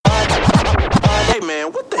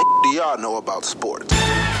do y'all know about sports?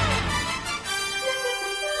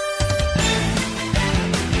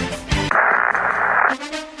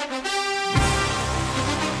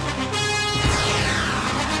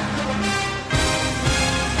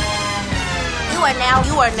 You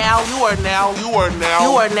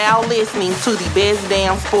are now listening to the Best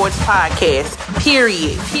Damn Sports Podcast.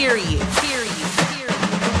 Period.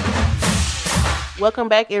 Welcome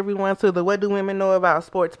back, everyone, to the What Do Women Know About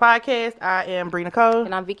Sports Podcast. I am Brina Cole.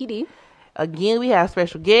 And I'm Vicky D. Again, we have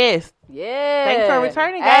special guests. Yeah. Thanks for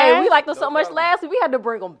returning, guys. Hey, we liked them so much last week, we had to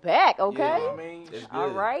bring them back, okay? Yeah, I mean,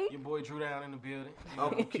 all right. Your boy Drew Down in the building.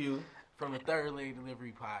 Uncle Q from the Third Leg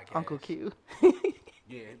Delivery Podcast. Uncle Q.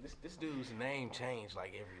 Yeah, this dude's name changed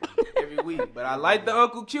like every week. But I like the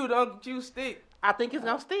Uncle Q stick. I think it's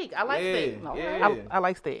going to stick. I like stick. Yeah. I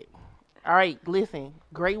like stick. All right, listen.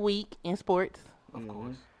 Great week in sports. Of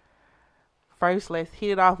course. First, let's hit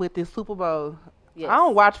it off with this Super Bowl. Yes. I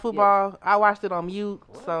don't watch football. Yes. I watched it on mute.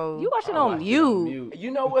 So you watched it on mute.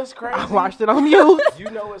 You know what's crazy? I watched it on mute.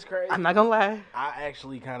 You know what's crazy? I'm not gonna lie. I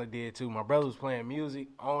actually kind of did too. My brother was playing music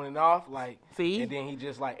on and off, like, see, and then he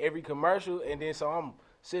just like every commercial, and then so I'm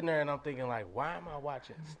sitting there and I'm thinking like, why am I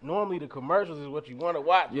watching? Normally the commercials is what you want to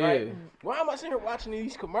watch, right? Why am I sitting here watching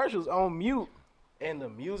these commercials on mute? And the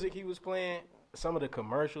music he was playing. Some of the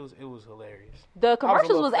commercials, it was hilarious. The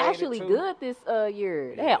commercials was actually good this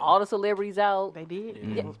year. They had all the celebrities out. They did.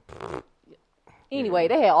 Yeah. Anyway,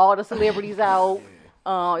 they had all the celebrities out.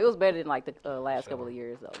 It was better than like the last couple of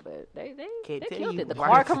years though. But they killed it. The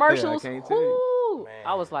car commercials.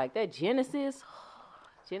 I was like that Genesis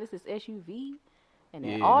SUV, and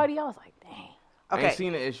that Audi. I was like, dang. Okay. I ain't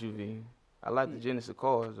seen the SUV. I like the Genesis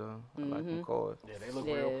cars though. I like the cars. Yeah, they look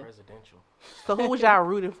real presidential. So who was y'all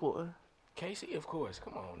rooting for? KC, of course.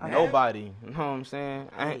 Come on, man. Nobody. You know what I'm saying?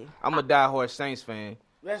 I'm a diehard Saints fan.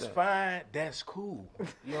 That's fine. That's cool.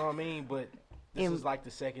 You know what I mean? But this is like the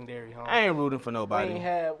secondary home. I ain't rooting for nobody. We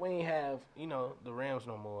ain't have the Rams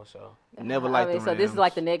no more. So never liked the Rams. So this is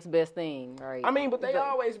like the next best thing, right? I mean, but they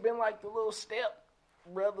always been like the little step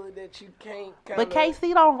brother that you can't. But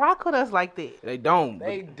KC don't rock with us like that. They don't. But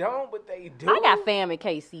they do. I got fam in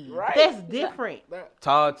KC. Right. That's different.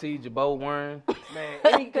 Todd T, Jabot Warren. Man,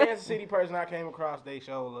 any Kansas City person I came across, they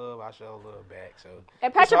show love. I show love back. So.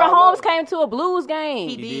 And Patrick Mahomes came to a Blues game.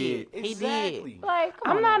 He did. Exactly. He did. Like,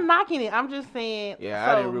 I'm not knocking it. I'm just saying.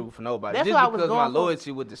 Yeah, I didn't root for nobody. Just because my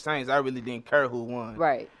loyalty with the Saints, I really didn't care who won.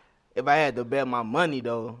 Right. If I had to bet my money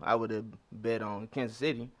though, I would have bet on Kansas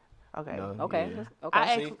City. Okay. Okay.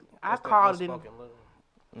 I called it.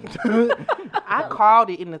 I called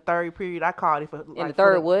it in the third period. I called it for in the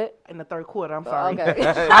third what? In the third quarter. I'm sorry. Okay.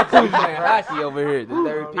 I keep saying Rashi over here. The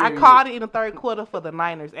third period. I called it in the third quarter for the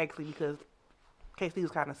Niners actually because KC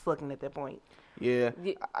was kind of sucking at that point. Yeah.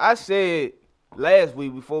 I said last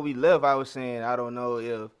week before we left, I was saying I don't know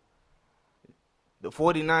if the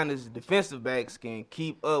 49ers defensive backs can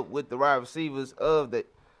keep up with the wide receivers of the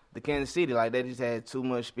Kansas City. Like, they just had too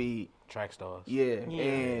much speed. Track stars. Yeah,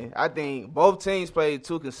 and I think both teams played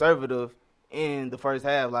too conservative in the first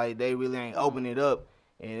half. Like, they really ain't opening it up.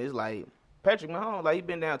 And it's like, Patrick Mahomes, like, he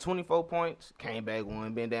been down 24 points, came back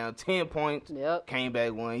one. Been down 10 points, came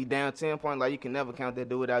back one. He down 10 points. Like, you can never count that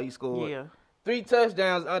dude out. He scored 3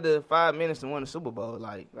 touchdowns under 5 minutes and won the Super Bowl.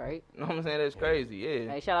 Like, right? You know what I'm saying? That's crazy,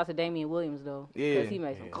 yeah. Hey, shout out to Damian Williams, though. Yeah. Because he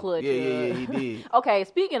made some clutch. Yeah, he did. Okay,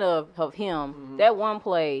 speaking of him, that one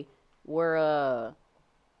play where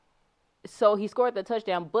so he scored the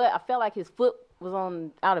touchdown, but I felt like his foot was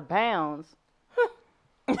out of bounds.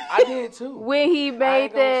 I did too. When he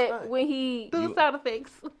made that, when he do the sound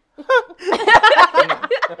effects.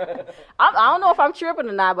 I don't know if I'm tripping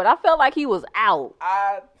or not, but I felt like he was out.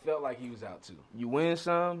 I felt like he was out too. You win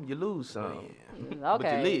some, you lose some. Yeah.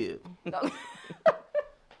 Okay. But you live.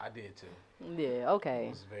 I did too. Yeah, okay. It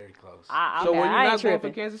was very close. So were you not going for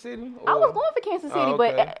Kansas City? I was going for Kansas City,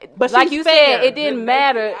 but like you said, it didn't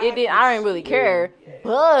matter. I didn't really care. Yeah.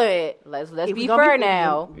 But let's be fair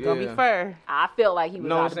now. Gonna be fair. I felt like he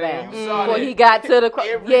was out of bounds when he got to the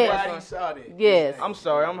Everybody saw that. Yes. I'm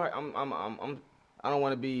sorry. I don't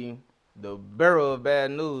want to be the bearer of bad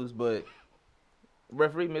news, but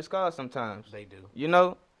referee miss calls sometimes. They do. You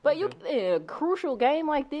know. But you in a crucial game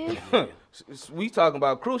like this. We talking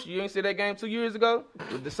about crucial. You ain't see that game 2 years ago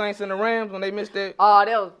with the Saints and the Rams when they missed that? Oh,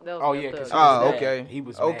 that was Oh, yeah. Okay. He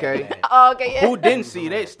was okay. Mad. Oh, okay, yeah. Who didn't see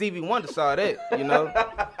that? Stevie Wonder saw that, you know?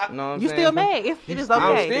 You know what I'm you saying? still mad. It is okay.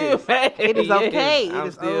 I'm still mad. It is okay. It I'm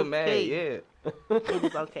is still okay. mad, yeah. It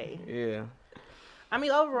is okay. Yeah. I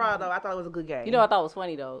mean, overall, though, I thought it was a good game. You know what I thought was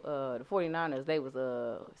funny, though? The 49ers, they was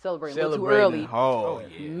celebrating a little too early. Oh,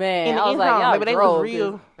 yeah. Man, in the I was like, y'all they was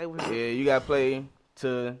real. They was yeah, you got to play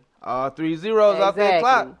to all 3 zeros off that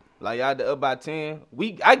clock. Like, y'all up by 10.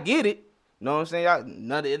 I get it. You know what I'm saying? Y'all,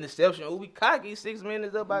 another interception. Oh, we cocky. 6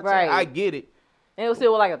 minutes up by 10. I get it. And it was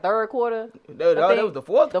still like a third quarter? That was the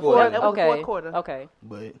fourth quarter. That was the fourth quarter. Okay.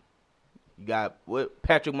 But you got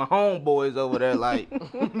Patrick Mahomes boys over there. Like,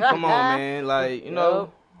 come on, man. Like, you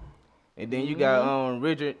know. And then you got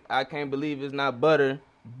Richard, I can't believe it's not butter,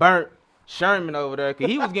 burnt Sherman over there.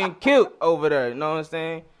 Because he was getting killed over there. You know what I'm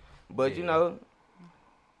saying? But, you know,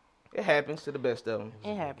 it happens to the best of them.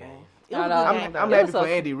 It happens. I'm happy for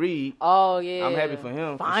Andy Reid. Oh, yeah. I'm happy for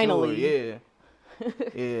him. Finally. For sure.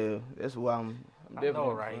 Yeah. Yeah. That's why I'm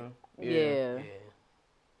definitely right. Yeah.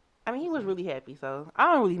 I mean, he was really happy, so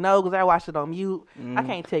I don't really know because I watched it on mute. I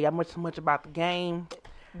can't tell you much about the game.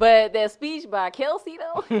 But that speech by Kelsey,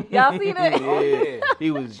 though, y'all see that? Yeah,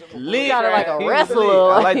 he was lit. He got like a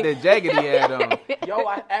wrestler. I like that jacket he had on. Yo,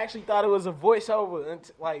 I actually thought it was a voiceover.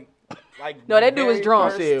 Like no, that dude was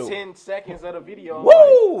drunk. 10 seconds of the video.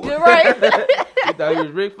 Woo! You're right. He thought he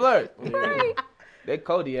was Ric Flair. Yeah. Right. That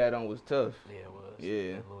coat he had on was tough. Yeah, it was.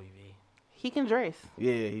 Yeah. He can dress.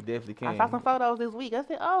 Yeah, he definitely can. I saw some photos this week. I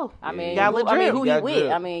said, "Oh, I mean, got a little drip. who he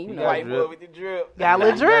with? I mean, you know, White boy with the drip. Got a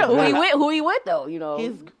little drip. Who he with though? You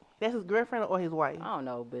know, that's his girlfriend or his wife. I don't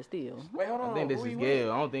know, but still. Wait, hold on. I think this is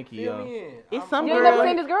Gail. I don't think he. It's some you girl. ain't never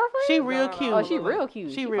seen his girlfriend? She real cute. Oh, she real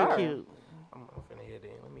cute. She real cute. I'm finna hear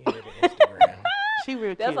that. Let me hear the Instagram. She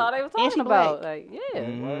real cute. That's all they were talking about. Like,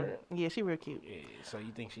 yeah. Yeah, she real cute. Yeah, so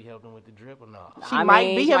you think she helped him with the drip or not? She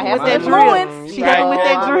might be helping with that influence. drip. She helping with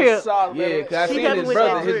that drip. Yeah, because I seen his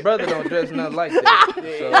brother. His brother don't dress nothing like that.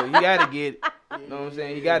 So you got to get, you know what I'm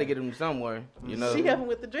saying? You got to get him somewhere, you know? She helping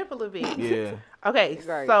with the drip a little bit. Yeah. Okay,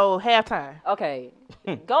 so halftime. Okay,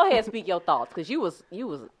 go ahead and speak your thoughts because you was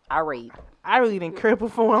irate. I really didn't care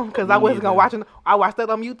for him because I wasn't gonna watch it. I watched that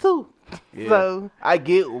on mute too. Yeah. So I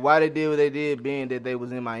get why they did what they did, being that they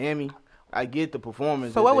was in Miami. I get the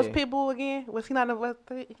performance. So what was Pitbull again? Was he not?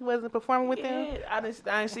 He wasn't performing with them. I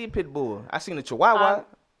didn't see Pitbull. I seen the Chihuahua.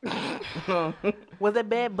 Was that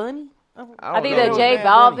Bad Bunny? I think that J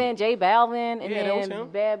Balvin, and then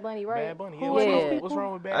Bad Bunny, right? Bad Bunny. Yeah. What's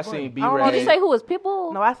wrong with Bad Bunny? I seen B-Rad. Did you say who was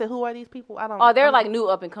Pitbull? No, I said who are these people? I don't. Oh, they're like new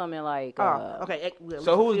up and coming, like. Okay.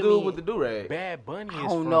 So who was dude with the do-rag? Bad Bunny is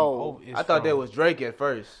don't know. I thought that was Drake at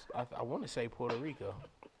first. I want to say Puerto Rico.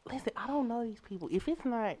 Listen, I don't know these people. If it's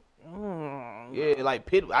not, yeah, like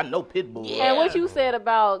I know Pitbull. Yeah. And what you said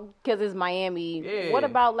about because it's Miami. Yeah. What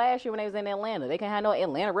about last year when they was in Atlanta? They can't have no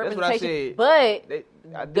Atlanta representation. That's what I said. But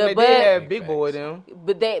they did have Big Boy them.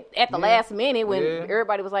 But they at the last minute when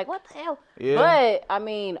everybody was like, "What the hell?" Yeah. But I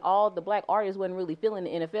mean, all the black artists wasn't really feeling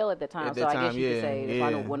the NFL at the time. So I guess you could say if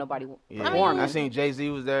I know nobody performing. I seen Jay-Z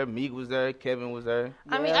was there, Meek was there, Kevin was there.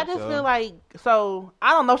 I mean, I just feel like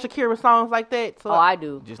I don't know Shakira songs like that. So I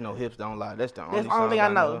do. Just know Hips Don't Lie. That's the only thing I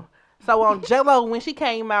know. So on J-Lo, when she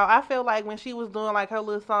came out, I felt like when she was doing like her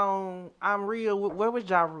little song, I'm Real, where was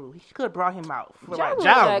Ja Rule? He could have brought him out.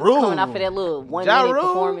 Ja Rule. Coming out for that little 1 minute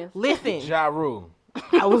performance. Listen. Ja Rule.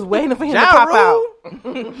 I was waiting for him to pop out.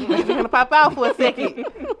 Waiting for him to pop out for a second.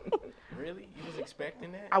 Really? You was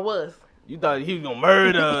expecting that? I was. You thought he was going to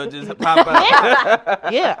murder just pop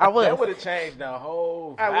out? Yeah, I was. That would have changed the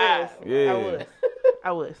whole vibe. I was. Yeah.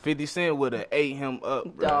 I was. 50 Cent would have ate him up,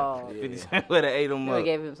 bro. Dog. 50 Cent would have ate him up.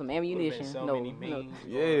 Gave him some ammunition. No.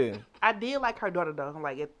 Yeah. I did like her daughter though.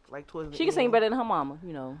 Like towards the She can sing better than her mama,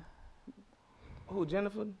 you know. Who,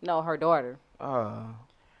 Jennifer? No, her daughter. I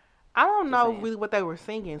don't know really what they were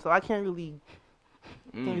singing, so I can't really.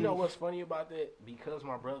 You know what's funny about that? Because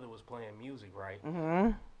my brother was playing music, right?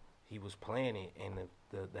 Mm-hmm. He was playing it, and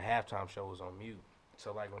the halftime show was on mute.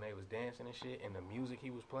 So, like, when they was dancing and shit, and the music he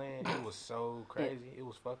was playing, it was so crazy. It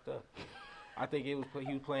was fucked up. I think he was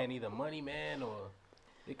playing either Money Man or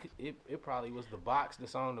it probably was the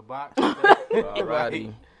song The Box.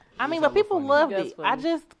 Alrighty. I mean, but people loved it. I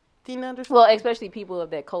just didn't understand. Well, especially people of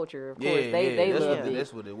that culture, of course. They loved it.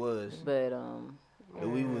 That's what it was. But, if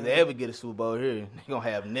we would ever get a Super Bowl here, they gonna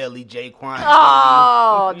have Nelly, Jaquan.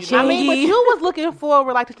 Oh, I mean, but you was looking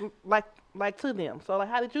forward like to them. So, like,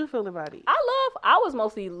 how did you feel about it? I was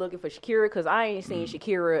mostly looking for Shakira because I ain't seen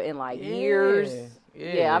Shakira in like years.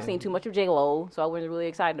 Yeah, I've seen too much of J-Lo, so I wasn't really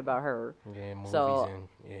excited about her. Yeah,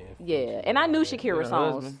 movies and I knew Shakira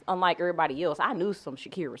songs. Unlike everybody else, I knew some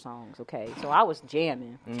Shakira songs. Okay, so I was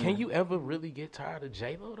jamming. Can you ever really get tired of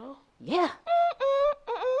J-Lo though? Yeah.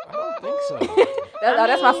 I don't think so.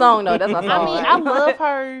 That's my song though. That's my song. I mean, I love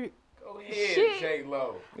her. Go ahead,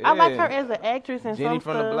 J-Lo. I like her as an actress and Jenny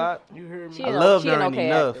from the Block. You heard me? I loved her in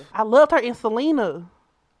Enough. I loved her in Selena.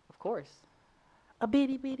 Of course. A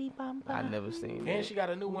bitty bitty bum bum. I never seen And that. she got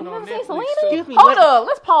a new one You on never seen Netflix. Selena? too. Excuse me. Hold up,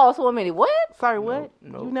 let's pause for a minute. What? Sorry, what?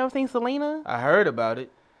 Nope. You never seen Selena? I heard about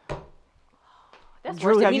it. That's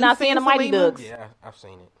Drew, worse than have me you not seeing seen the Mighty Selena? Ducks. Yeah, I've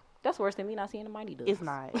seen it. That's worse than me not seeing the Mighty Ducks. It's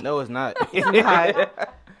not. No, it's not. It's not.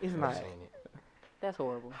 It's I've not. seen it. That's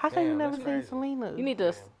horrible. How come you Damn, never that's seen crazy. Selena? You need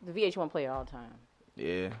the VH1 player all the time.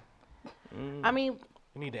 Yeah. I mean,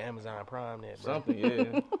 You need the Amazon Prime that, bro. Something,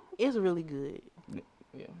 yeah. it's really good.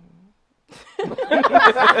 Yeah.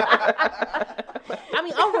 I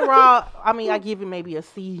mean, overall, I give it maybe a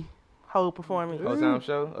C whole performance. Whole time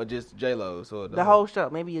show? Or just J-Lo? So The whole show,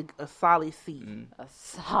 maybe a solid C. A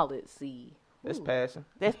solid C. That's passing.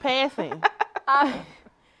 That's passing.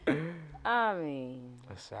 I mean,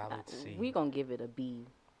 A solid C. we gonna give it a B.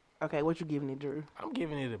 Okay, what you giving it, Drew? I'm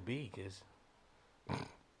giving it a B because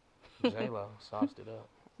J-Lo sauced it up.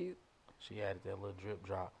 You- She added that little drip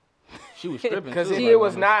drop. She was stripping Because too, if like, it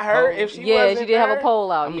was on not her, if she Yeah, wasn't she did have a her,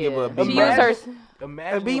 poll out. I'm gonna Yeah, give her a B she used minus. her.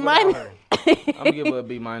 Imagine A B it without minus? her. I'm gonna give her a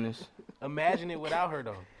B minus. Imagine it without her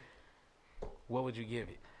though. What would you give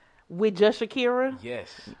it? With just Shakira, Yes.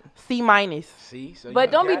 C minus. See, so But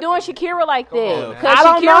you don't be got doing to- Shakira like Come on that. now. Because I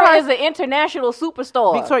don't know Shakira her- is an international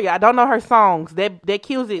superstar. Victoria, I don't know her songs. That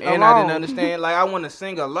kills it And alone. I didn't understand. Like, I want to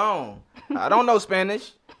sing alone. I don't know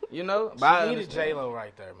Spanish, you know. But I She needed understand. J-Lo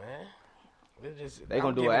right there, man. They gonna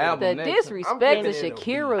I'm do giving an it a- album. The next. disrespect I'm to giving it a B.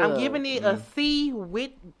 Shakira. I'm giving it a C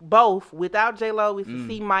with both. Without J-Lo, it's a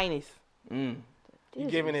C minus. Mm. You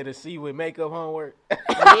giving it a C with makeup homework?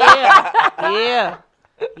 Yeah.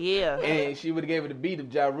 Yeah. And she would have gave it a beat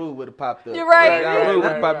if Ja Rule would have popped up. You're right. Ja Rule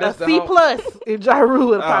would have popped A up. C plus if Ja Rule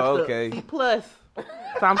would have popped okay. up. C plus.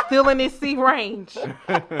 So I'm still in this C range.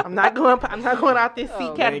 I'm not going out this C Oh, They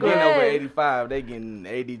ain't category. getting over Yes. 85. They getting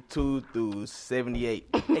 82 through 78.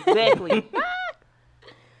 Exactly.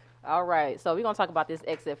 All right, so we're going to talk about this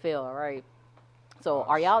XFL, all right? So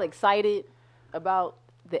are y'all excited about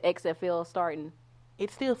the XFL starting?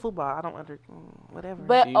 It's still football. I don't whatever.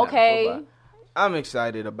 But, She not okay, football. I'm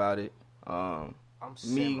excited about it. I'm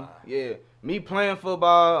Me, semi. me playing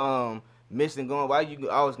football, missing going. Why you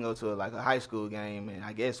always go to like a high school game and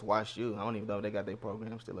I guess watch you. I don't even know if they got their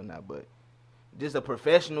program still or not, but just a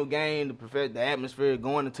professional game, the atmosphere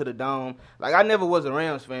going into the dome. Like I never was a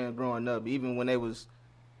Rams fan growing up, even when they was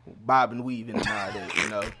bob and weaving and all that, you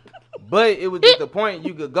know. But it was just the point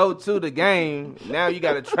you could go to the game. Now you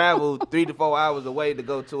got to travel 3 to 4 hours away to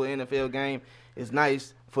go to an NFL game. It's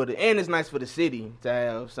nice it's nice for the city to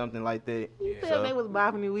have something like that. you said they was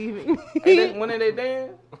bobbing and weaving. Hey, when they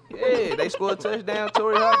dance, yeah, they scored a touchdown.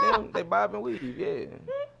 Torrey Hart, them, they bob and weave, yeah.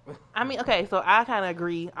 I mean, okay, so I kind of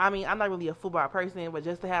agree. I mean, I'm not really a football person, but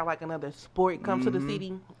just to have like another sport come to the city,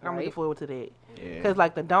 I'm looking Right. forward to that. Yeah. Because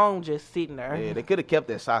like the dome just sitting there. Yeah, they could have kept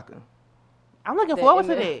that soccer. I'm looking That- forward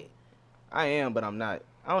to and that. I am, but I'm not.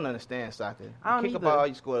 I don't understand soccer. I don't Kick a either. ball,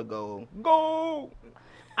 you score a goal. Goal!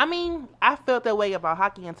 I mean, I felt that way about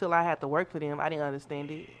hockey until I had to work for them. I didn't understand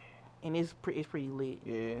it, and it's pretty lit.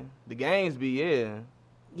 Yeah. The games be, yeah.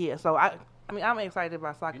 Yeah, so I mean, I'm excited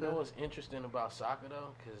about soccer. You know what's interesting about soccer though?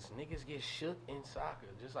 Because niggas get shook in soccer,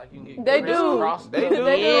 just like you can get They grips do. across They the do.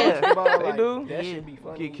 basketball. They Like, do. That Yeah. should be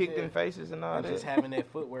funny. Get kicked as in hell. faces and all And just that. having that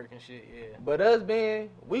footwork and shit. Yeah. But us being,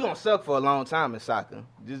 we gonna suck for a long time in soccer.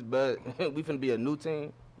 But we finna be a new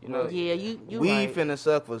team. You know, Yeah, you we right. finna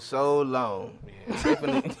suck for so long. Yeah. They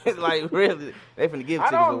finna, like really, they finna give I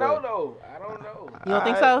tickets don't away. know though. I don't know. You don't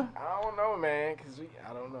think so? I don't know, man. Cause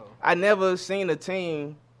I don't know. I never seen a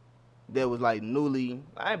team that was like newly.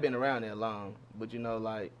 I ain't been around that long, but you know,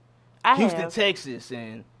 like I Houston, have. Texas,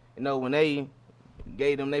 and you know when they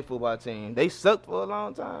gave them their football team, they sucked for a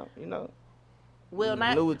long time. You know, Well,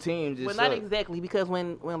 not newer teams just well, not sucked. exactly because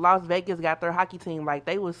when Las Vegas got their hockey team, like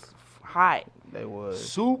they was hot, They was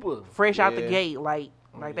Super. fresh out the Yeah. gate, like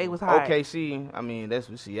they was hot. OKC. I mean, that's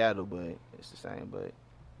with Seattle, but it's the same. But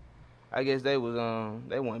I guess they was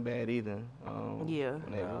they weren't bad either. Yeah.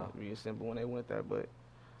 when they were reassembled when they went there, but.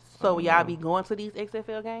 So y'all be going to these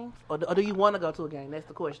XFL games, or do you want to go to a game? That's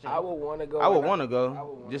the question. I would want to go. I would and want to I go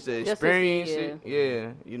would wanna just to Just to experience see, it.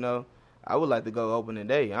 Yeah, you know, I would like to go opening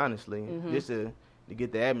day, honestly, Mhm. just to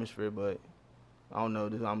get the atmosphere. But I don't know,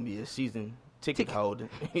 this I'm gonna be a season ticket holder.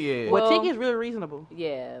 Yeah, Well, Well- tickets really reasonable.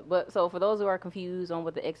 Yeah, but so for those who are confused on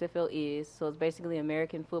what the XFL is, so it's basically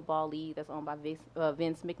American Football League that's owned by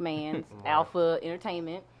Vince McMahon's Alpha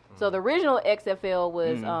Entertainment. So the original XFL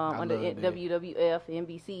was I under love that. WWF,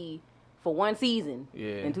 NBC for one season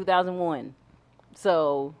Yeah. in 2001.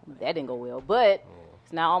 So that didn't go well, but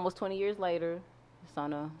it's now almost 20 years later. It's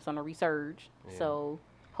on a resurge. Yeah. So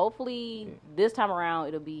hopefully this time around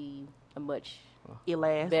it'll be a much It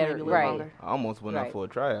lasts Better, maybe a little right. longer. I almost went out Right. for a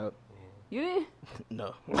tryout. You did?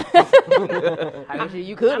 No.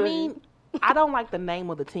 You could. I mean, I don't like the name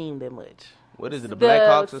of the team that much. What is it? The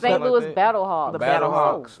Blackhawks or something St. Louis like that? Battlehawks. The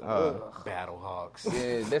Battlehawks. Battlehawks.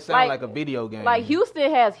 Yeah, that sounds like a video game. Like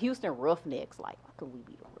Houston has Houston Roughnecks. Like, why could we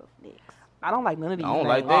be the Roughnecks? I don't like none of these. I don't names.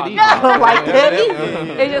 like that either. I don't like that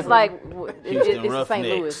either. It's just like it's St. Roughnecks.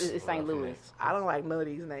 Louis. It's St. Louis. I don't like none of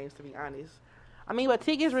these names, to be honest. I mean, but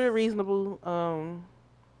tickets really reasonable.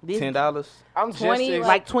 $10. I'm just 20,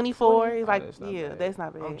 Like 24. It's like that's not yeah, bad. that's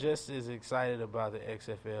not bad. I'm just as excited about the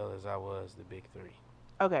XFL as I was the Big Three.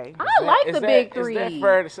 Okay. I like the Big Three. Is that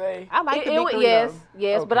fair to say? I like the Big Three. Yes, though.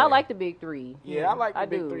 yes, but I Okay. like the Big Three. Yeah, I like the I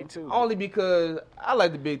Big do. Three too. Only because I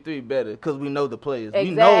like the Big Three better because we know the players. We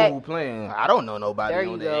know Exact. who playing. I don't know nobody There on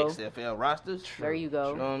you the go. XFL rosters. There you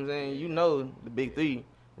go. You know what I'm saying? You know the Big Three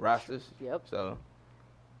rosters. Yep. So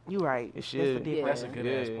You right. It That's should. the difference. That's a good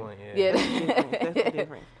ass point. Yeah. Yeah. That's the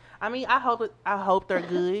difference. I mean, I hope they're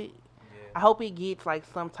good. I hope it gets like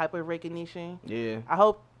some type of recognition. yeah, I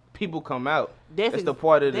hope people come out. that's That's the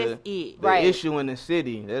part of that's the it. Right. issue in the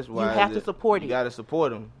city. That's why You have to support You it. got to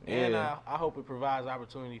support them. And Yeah. I hope it provides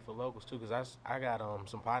opportunity for locals too, because I got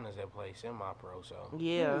some partners that play semi-pro, so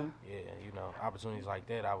Yeah. yeah, opportunities like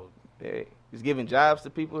that I would. It's giving jobs to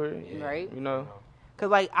people here. Yeah. Right. You know. Cause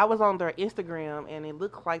like I was on their Instagram and it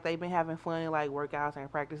looks like they've been having fun in like workouts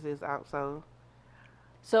and practices out. So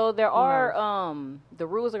there Who are the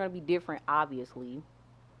rules are going to be different, obviously.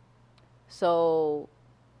 So,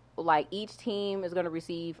 like each team is going to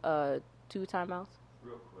receive 2 timeouts.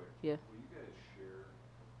 Real quick. Yeah. Will you guys share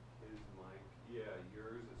his mic? Yeah,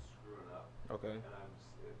 yours is screwing up. Okay. And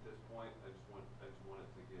at this point, I just want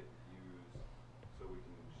it to get used so we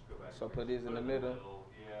can just go back. So and put fix these in it. the middle?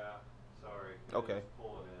 Yeah. Sorry. Okay. Just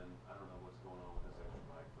pull it in. I don't know what's going on with this extra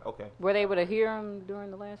mic. But, Okay. Were they able to hear them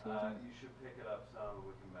during the last season? you should pick it up some and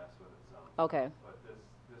we can mess with it some. Okay. But this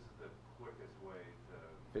is the quickest way to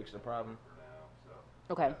Fix the problem. for now. So.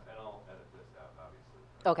 Okay. And I'll edit this out, obviously.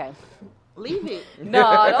 Okay. Leave it. No,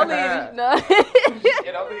 don't leave it. No.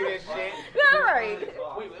 Yeah, don't leave that shit. All right.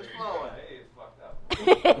 We was flowing. Hey, it's fucked up.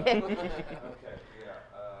 Okay, yeah, you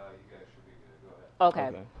guys should be good. Go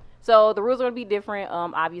ahead. Okay. So the rules are going to be different,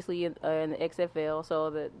 obviously, in the XFL.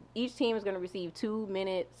 So each team is going to receive 2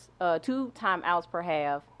 minutes, 2 timeouts per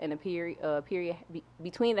half, and a period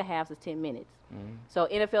between the halves is 10 minutes. Mm-hmm. So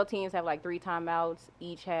NFL teams have like 3 timeouts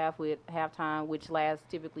each half with halftime, which lasts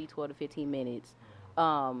typically 12 to 15 minutes.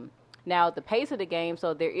 Now, the pace of the game,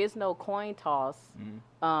 so there is no coin toss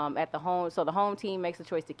at the home. So the home team makes a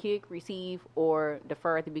choice to kick, receive, or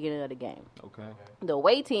defer at the beginning of the game. Okay. The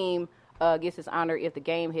away team gets its honor if the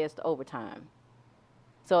game heads to overtime.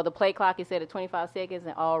 So the play clock is set at 25 seconds,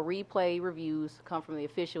 and all replay reviews come from the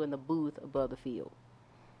official in the booth above the field.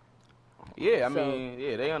 Yeah, I mean,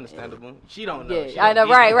 yeah, they understandable. She don't know. She Yeah, I don't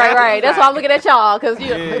know, get it. right. That's why I'm looking at y'all, because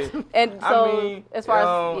Yeah. and so I mean, as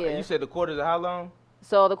far as you said the quarters are how long?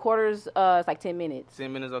 so the quarters it's like 10 minutes.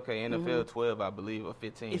 10 minutes, okay. NFL 12, I believe, or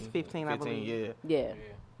 15. It's 15, I believe. Yeah. Yeah.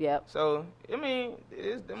 Yep. So I mean,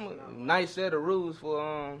 it's them a nice set of rules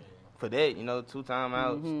for that. You know, 2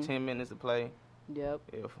 timeouts, 10 minutes to play. Yep.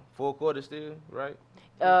 Yeah, 4 quarters still, right?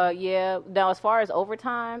 Yeah. Now, as far as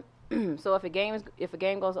overtime, so if a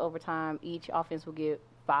game goes overtime, each offense will get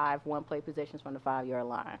 5 one-play possessions from the 5-yard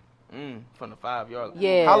line. From the 5-yard line.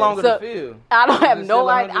 Yeah, How long is so- the field? I don't have Is it no still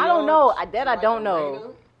idea. 100 I don't know. yards? I don't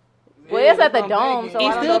know. Yeah, Well, it's at the that's what I'm dome, so thinking. I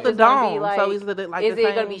It's don't still know if the it's gonna be dome, like, so is it like is the it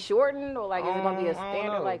same? gonna be shortened or like is it gonna be a I don't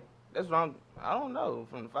standard know. like? That's what I don't know.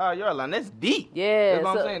 From the 5-yard line, that's deep. Yeah. That's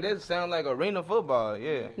what so- I'm saying. That sounds like arena football.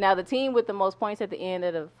 Yeah. Now the team with the most points at the end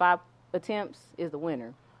of the 5 attempts is the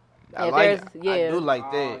winner. I If like. there's- yeah. I do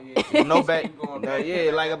like that. yeah. No back. Keep going No, back.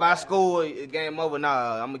 yeah, like if I score, game over.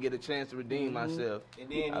 Nah, I'm gonna get a chance to redeem myself. And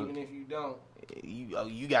then even if you don't,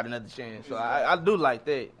 You got another chance. So I do like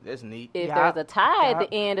that. That's neat. If Yeah. there's a tie at Yeah.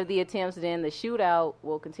 the end of the attempts, then the shootout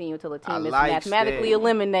will continue until the I team is like mathematically that.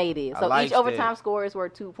 eliminated. I So like each overtime that. score is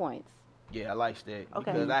worth 2 points. Yeah, I like that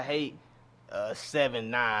Okay. because I hate 7,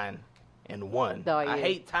 9, and 1. Oh, I yeah.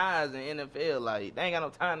 hate ties in NFL. Like they ain't got no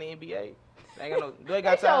tie in the NBA. They ain't got no. They They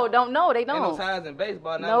got sure ties. don't know. They Ain't no don't. ties in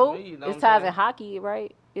baseball. Not No, with me, you know it's what I'm ties saying? in hockey,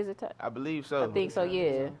 right? Is it? I believe so. I think so.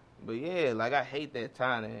 Yeah. But yeah, like I hate that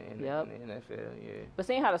tie in Yep. the NFL. Yeah, But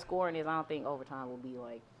seeing how the scoring is, I don't think overtime will be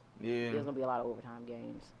like. yeah. There's gonna be a lot of overtime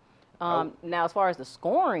games. Oh. Now, as far as the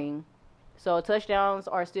scoring, so touchdowns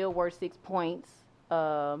are still worth 6 points.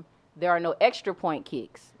 There are no extra point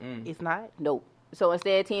kicks. It's not. Nope. So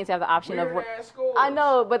instead, teams have the option of. weird ass scores. I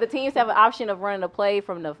know, but the teams have an option of running a play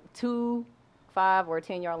from the 2, 5, or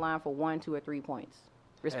 10-yard line for 1, 2, or 3 points,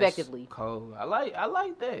 respectively. That's cold. I like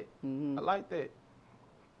that. Mhm. I like that.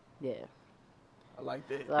 Yeah. I like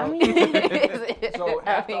that. So, I mean, So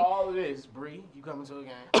after all of this, Bree, you coming to a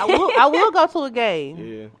game? I will go to a game.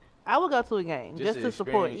 Yeah. I will go to a game just to to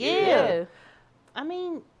support. experience, Yeah. I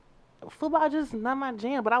mean, football just not my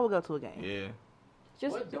jam, but I will go to a game. Yeah.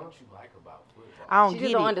 just What don't you like about football? I don't she get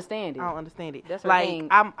just it. don't understand it. I don't understand it. That's her like thing.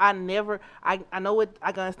 I know what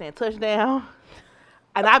I can understand touchdown,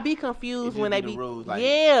 and I be confused when they the be rules, like,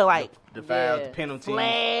 like the fouls, Yeah. the penalties.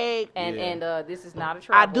 flag. And this is not a I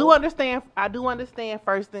travel. do understand. I do understand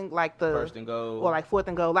first and like the First and goal. or like fourth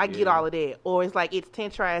and goal. I get Yeah. all of that. Or it's like it's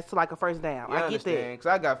 10 tries to like a first down. Yeah, I get that. because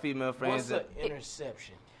I got female friends What's an that.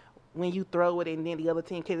 interception? When you throw it and then the other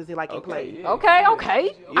team catches it like in play. yeah. Okay. I'm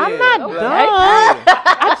not Okay. dumb. Yeah.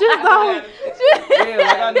 I just don't.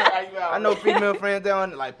 Yeah, like I know female friends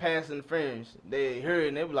down like passing friends. They heard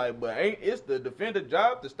and they be like, but ain't it's the defender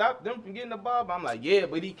job to stop them from getting the ball? But I'm like, yeah,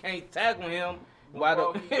 but he can't tackle him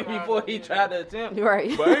before he tried to attempt.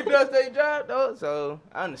 Right. But it does their job though, so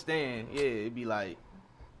I understand. Yeah, it'd be like,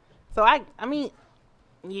 So I mean,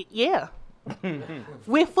 yeah.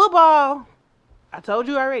 With football, I told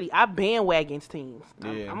you already. I bandwagons teams.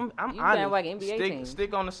 Yeah. I'm You honest. bandwagon NBA team.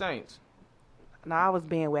 stick on the Saints. No, I was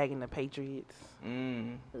bandwagging the Patriots.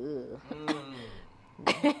 Mm. Ugh.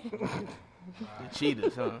 The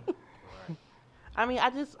cheaters, huh? I mean, I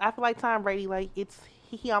feel like Tom Brady, like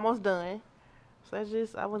he almost done. So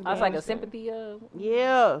I was. That's like a bandwagoning. sympathy.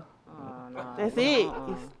 Yeah, Nah, that's it.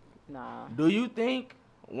 Nah. Do you think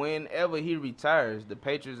whenever he retires, the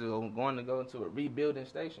Patriots are going to go into a rebuilding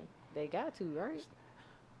station? They got to, right?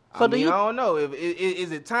 So I do mean, you- I don't know.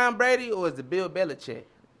 Is it Tom Brady or is it Bill Belichick?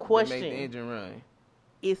 Question. That make the engine run.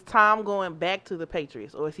 Is Tom going back to the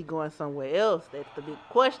Patriots or is he going somewhere else? That's the big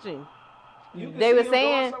question. They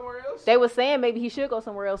were saying maybe he should go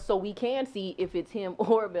somewhere else so we can see if it's him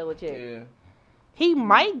or Belichick. Yeah. He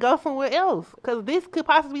might go somewhere else because this could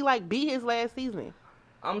possibly like be his last season.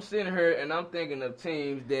 I'm sitting here and I'm thinking of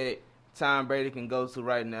teams that Tom Brady can go to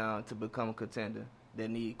right now to become a contender that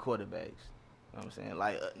need quarterbacks. You know what I'm saying?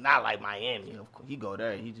 Like, not like Miami. Of course, he go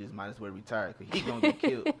there. He just might as well retire because he going to get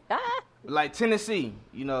killed. Like Tennessee,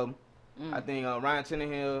 you know, I think Ryan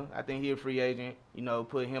Tannehill, I think he a free agent. You know,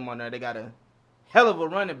 put him on there. They got a hell of a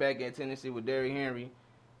running back at Tennessee with Derrick Henry.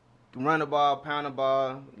 Run the ball, pound the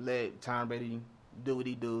ball, let Tom Brady do what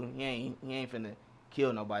he do. He ain't finna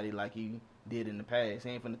kill nobody like he did in the past.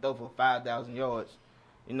 He ain't finna throw for 5,000 yards.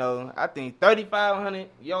 You know, I think 3,500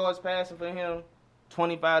 yards passing for him,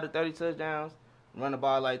 25 to 30 touchdowns. Run the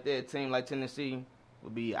ball like that, a team like Tennessee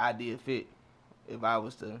would be an ideal fit if I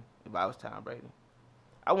was Tom Brady.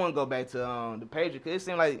 I wouldn't go back to the Patriots because it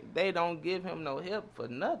seems like they don't give him no help for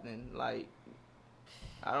nothing. Like,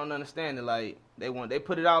 I don't understand it. Like, they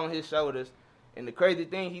put it all on his shoulders. And the crazy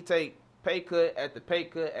thing, he take pay cut after pay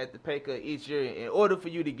cut after pay cut each year in order for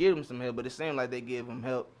you to give him some help. But it seems like they give him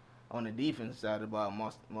help on the defense side of the ball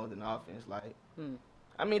more than the offense. Like,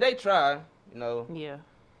 I mean, they try, you know, Yeah.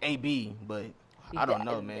 AB, but I don't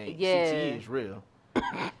know, man. Yeah. CTE is real.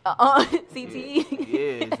 CTE.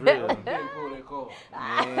 Yeah, it's real.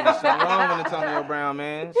 Man, Man, something wrong with Antonio Brown,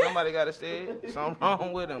 man. Somebody got to say it. Something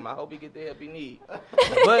wrong with him. I hope he get the help he need.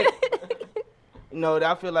 But, you know,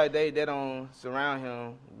 I feel like they don't surround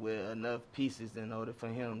him with enough pieces in order for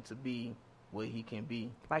him to be what he can be.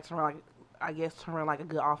 Like to run, to run like a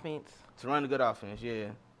good offense. To run a good offense, yeah.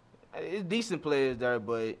 It's decent players there,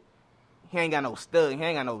 but he ain't got no stud. He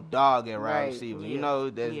ain't got no dog at wide Right. receiver. Yeah. You know,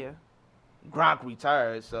 that Yeah. Gronk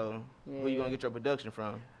retired, so where you Yeah. going to get your production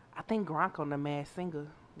from? I think Gronk on the Masked Singer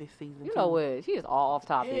this season. You too. know what? She is all off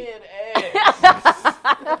topic. Head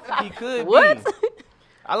ass. He could What? be.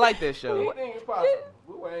 I like that show. Anything is possible.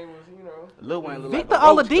 Lil Wayne was, you know. Lil Wayne look Victor like a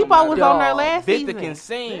roach Oladipo coming was out on there Dog. last Victor season. can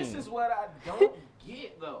sing. This is what I don't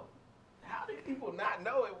get, though. How did people not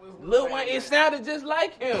know it was Lil Wayne, it sounded just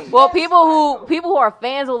like him. Well, people who are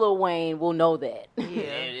fans of Lil Wayne will know that.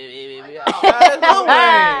 That's Lil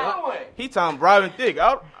Wayne. He talking Robin Thicke.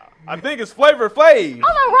 I think it's Flavor Flav. I don't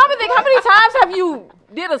know, Robin, think how many times have you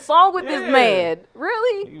did a song with this Yeah. man?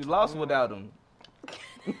 Really? He was lost without him.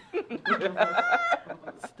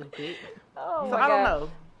 Stupid. Oh So my I don't God.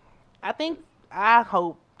 know. I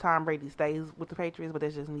hope Tom Brady stays with the Patriots, but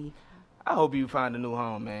that's just me. I hope you find a new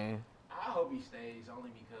home, man. I hope he stays only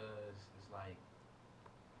because it's like,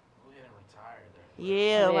 go ahead and retire there.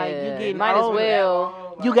 Yeah, like you Yeah, getting might as older.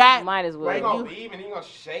 well. You got Might as Like, he well. gonna leave and he gonna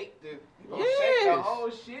shake the whole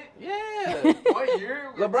shit. Yeah. 1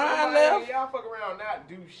 year. with LeBron somebody, left. Y'all fuck around, not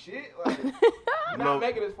do shit. Like, No. not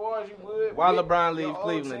make it as far as you would. Why with LeBron your leave old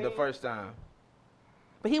Cleveland the team. first time?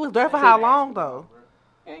 But he was there for how long though?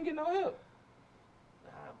 He ain't get no help.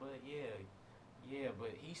 Nah, but yeah, Yeah,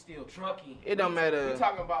 but he's still trucking. It don't matter. We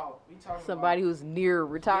talking about somebody who's near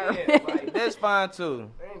retirement. Yeah, like, that's fine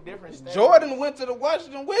too. There ain't different. Jordan went to the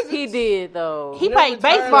Washington Wizards. He did though. He played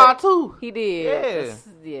baseball too. He did.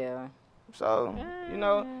 Yeah. So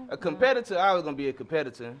a competitor always gonna be a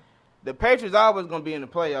competitor. The Patriots always gonna be in the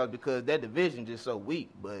playoffs because that division just so weak.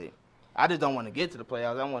 But I just don't want to get to the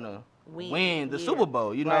playoffs. I want to win the Super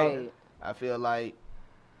Bowl. You know, right. I feel like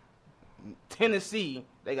Tennessee,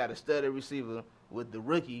 they got a studded receiver with the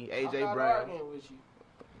rookie AJ Brown.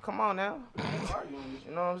 Come on now.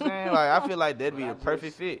 You know what I'm saying? Like I feel like that'd be the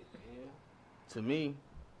perfect fit. Yeah. To me.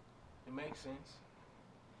 It makes sense.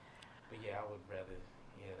 But yeah, I would rather.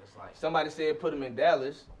 Yeah, it's like Somebody said put him in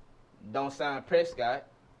Dallas. Don't sign Prescott.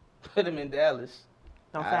 Put him in Dallas.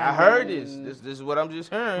 I heard this. This is what I'm just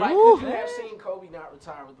hearing. Like, could you have seen Kobe not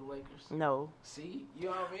retire with the Lakers? No. See, you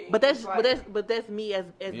know what I mean? But that's me as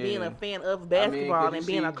being a fan of basketball and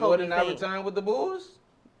being a Kobe Jordan fan. not retiring with the Bulls?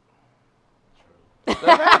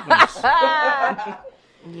 That happens.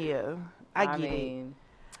 Yeah, I get it.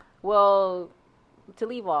 Well, to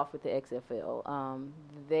leave off with the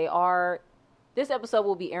XFL, this episode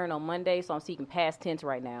will be airing on Monday, so I'm speaking past tense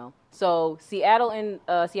right now. So Seattle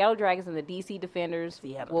Dragons and the DC Defenders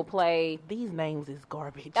will play. These names is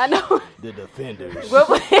garbage. I know. The Defenders.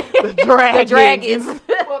 The Dragons.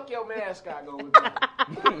 Fuck your mascot go with that.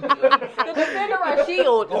 The Defender or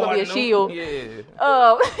Shield is gonna be a shield.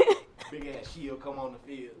 Yeah. Big ass shield come on the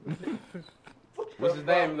field. What's his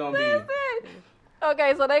name gonna be?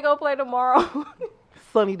 Okay, so they gonna play tomorrow.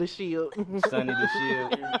 Sonny the Shield. Sonny the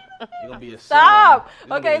Shield. You're gonna be a Stop.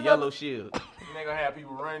 Son. Okay, a yellow shield. They're gonna have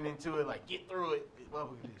people running into it like get through it.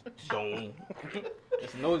 Dome.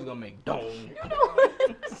 This noise gonna make dome.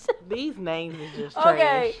 These names is just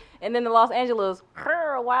okay. trash. And then the Los Angeles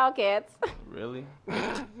Wildcats. Really?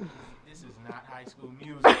 This is not High School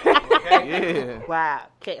Music. Okay? Yeah.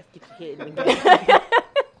 Wildcats, get your head in the game.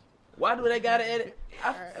 Why do they gotta edit?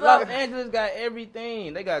 Los Angeles got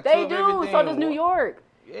everything. They got They two do. of everything. So does New York.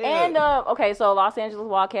 Yeah. And okay, so Los Angeles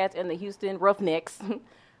Wildcats and the Houston Roughnecks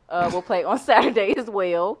will play on Saturday as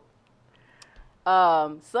well.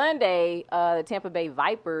 Sunday, the Tampa Bay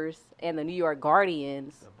Vipers and the New York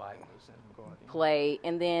Guardians play,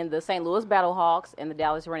 and then the St. Louis Battlehawks and the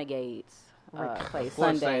Dallas Renegades play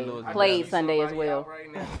Sunday. Played Sunday as well.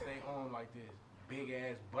 Right now, they own like this big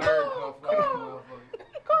ass bird motherfucker.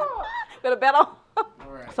 Better bet on.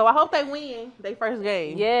 So I hope they win their first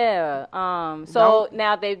game. Yeah. So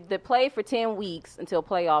now they play for 10 weeks until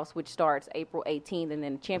playoffs, which starts April 18th, and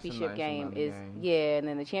then the championship game is and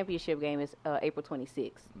then the championship game is April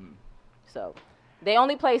 26th. So they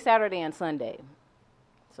only play Saturday and Sunday.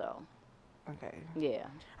 So okay. Yeah.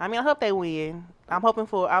 I mean, I hope they win. I'm hoping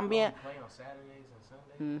for. Play on Saturdays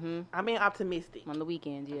and Sundays. I'm being optimistic on the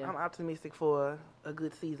weekends. Yeah. I'm optimistic for a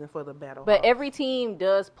good season for the Battle. But every team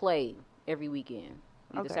does play every weekend.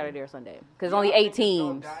 Either Saturday or Sunday. Because only 8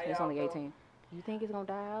 teams. It's only 18. You think it's going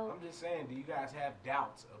to die out? I'm just saying, do you guys have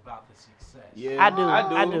doubts about the success? Yeah, I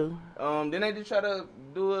do. Didn't they just try to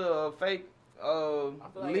do a fake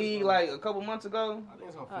league like a couple months ago? I think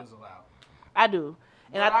it's going to fizzle out. I do.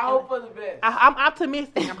 And I hope for the best. I'm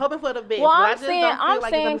optimistic. I'm hoping for the best. Well, I'm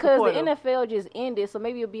saying because the NFL just ended, so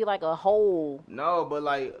maybe it'll be like a whole. No, but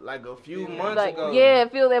like a few months ago. Yeah,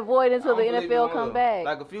 fill that void until the NFL come back.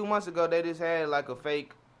 Like a few months ago, they just had like a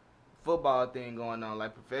fake football thing going on,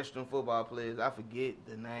 like professional football players. I forget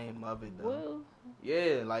the name of it though. Well,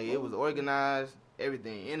 yeah, like it was organized,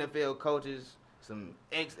 everything. NFL coaches, some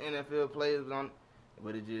ex-NFL players was on,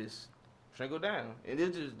 but it just trickled down. And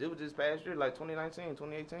it was just past year, like 2019,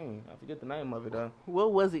 2018. I forget the name of it though.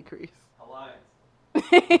 What was it, Chris?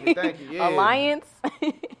 Alliance. Thank you. Yeah. Alliance?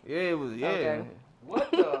 Yeah, it was. Yeah. Okay.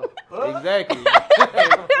 What the fuck? Exactly.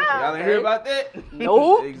 Y'all didn't hear about that?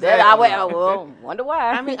 Nope. Exactly. I wonder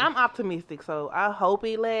why. I mean, I'm optimistic, so I hope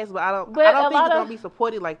it lasts, but I don't But think it's lot gonna of- be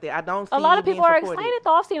supported like that. I don't see a lot of it being people are supported. excited,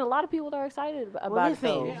 though. I've seen a lot of people that are excited about it. listen.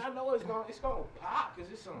 Though. Yeah, I know it's gonna pop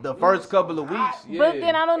because it's some The news, first some couple of hot. weeks. Yeah. But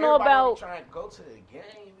then I don't know Everybody about. be trying to go to the game.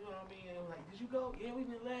 You know what I mean? And like, did you go? Yeah, we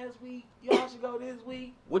did last week. Y'all should go this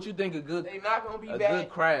week. What you think They not gonna be a back. good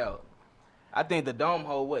crowd? I think the dome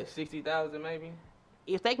hold what 60,000 maybe.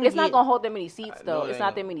 If they can It's get, not gonna hold that many seats, No, though. it It's ain't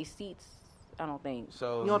not that gonna. many seats. I don't think.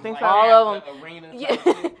 So You don't think Like so? All of half the arena type Yeah,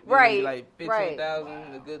 shit. right. Like right.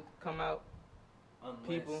 15,000 a good come out. Unless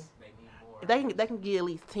People. they need more. if they can get at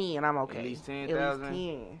least 10, I'm okay. At least At 10,000?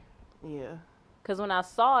 least 10. Yeah. Because when I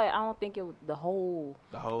saw it, I don't think it was the whole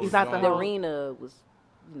The whole. It's not the dome. the whole- arena was,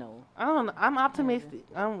 you know. I don't know. I'm optimistic.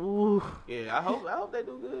 Yeah, I hope they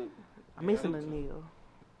do good. I'm missing a Neil.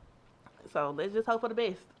 So let's just hope for the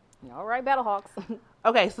best. All right, Battlehawks.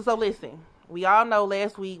 Okay, so listen. we all know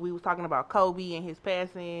last week we was talking about Kobe and his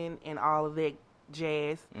passing and all of that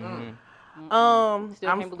jazz. Mm-hmm. Still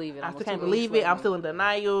can't believe it. I still can't believe it. I'm still in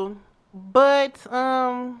denial. But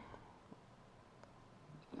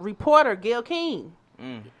reporter Gayle King,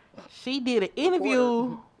 she did an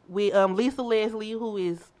interview with Lisa Leslie, who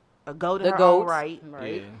is a GOAT in her own right.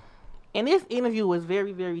 Yeah. And this interview was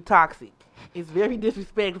very, very toxic. It's very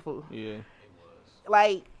disrespectful. Yeah.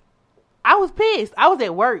 Like, I was pissed. I was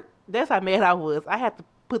at work. That's how mad I was. I had to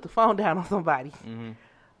put the phone down on somebody. Mm-hmm.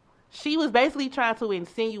 She was basically trying to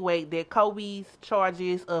insinuate that Kobe's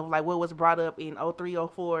charges of, like, what was brought up in 03,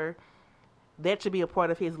 04, that should be a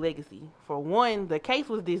part of his legacy. For one, the case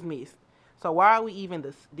was dismissed. So why are we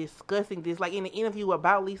even discussing this, like, in an interview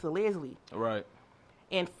about Lisa Leslie? Right.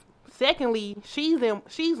 And secondly,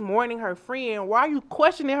 she's mourning her friend. Why are you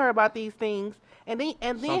questioning her about these things? And then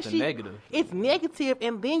something negative. It's negative,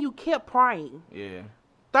 and then you kept prying. Yeah.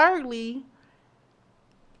 Thirdly,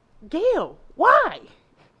 Gayle, why?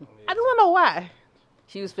 I just want to know why.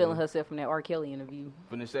 She was feeling herself from that R. Kelly interview.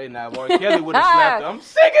 Finna say now, if R. Kelly would have slapped her, I'm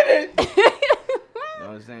sick of this. You know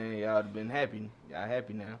what I'm saying? Y'all have been happy. Y'all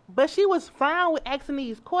happy now. But she was fine with asking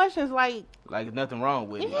these questions, like nothing wrong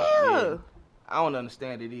with it. Yeah. I don't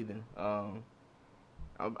understand it either.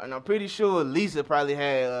 I'm pretty sure Lisa probably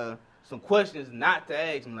had some questions not to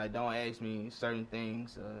ask me, like don't ask me certain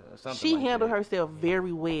things or something. She like handled that. herself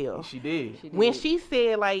very well. She did. When she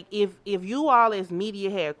said, like, if you all as media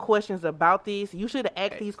had questions about this, you should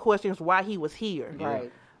have asked these questions while he was here. Yeah.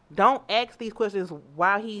 Right. Don't ask these questions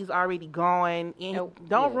while he's already gone, and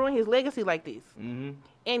don't ruin his legacy like this. Mm-hmm.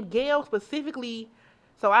 And Gayle specifically,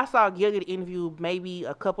 so I saw Gayle get an interview maybe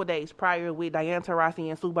a couple days prior with Diana Taurasi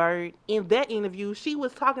and Sue Bird. In that interview, she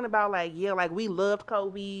was talking about, like, like, we loved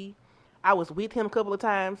Kobe. I was with him a couple of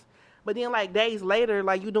times. But then, like, days later,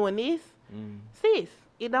 like, you doing this? Sis,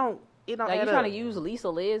 it don't Like, add you up. trying to use Lisa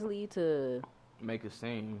Leslie to Make a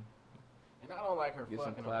scene. And I don't like her Get some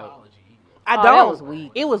fucking clout. apology either. I Oh, don't. that was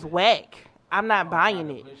weak. It was whack. I'm not buying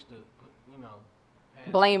it.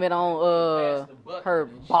 blame it on her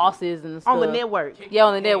bosses and stuff. On the network. Yeah,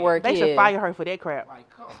 on the network. They yeah. should fire her for that crap. Like,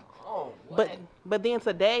 come on. What? But then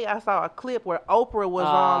today I saw a clip where Oprah was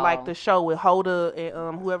on like the show with Hoda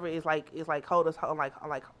and whoever is like Hoda's like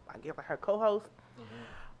I guess like her co-host.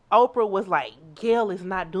 Oprah was like, Gayle is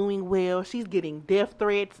not doing well. She's getting death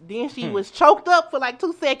threats. Then she was choked up for like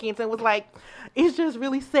 2 seconds and was like, it's just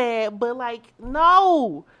really sad. But like,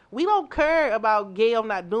 no, we don't care about Gayle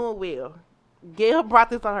not doing well. Gayle brought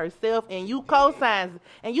this on herself, and you co-signs,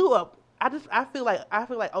 and you up. I feel like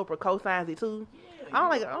Oprah co-signs it too.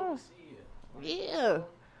 Yeah.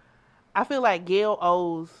 I feel like Gayle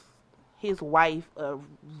owes his wife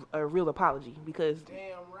a real apology because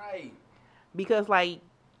Damn right. because like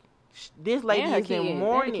this lady And her is in kids,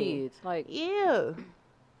 mourning. and the kids. Like, Yeah.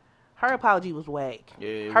 Her apology was whack. Yeah,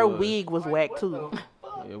 it Her was. wig was Like, whack what too. the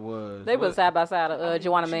fuck? It was. they were What- side by side,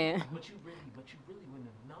 Joanna Man. But you really wouldn't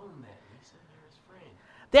have known that, Lisa. You're his friend.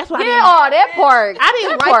 That's why Yeah, oh, that part. I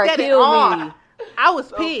didn't that part like that at killed all. me. I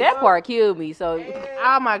was pissed. That part killed me. So,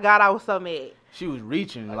 Oh my God, I was so mad. She was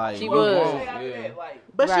reaching like She what was. wrong? Say Yeah. that, like,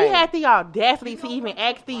 But Right. she had the audacity to even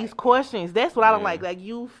ask these questions. That's what I don't Yeah. like. Like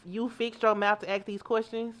you fixed your mouth to ask these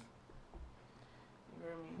questions.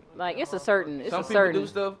 like it's a certain. It's Some a people certain. do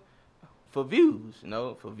stuff for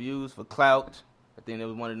views, for clout. I think it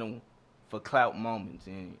was one of them for clout moments,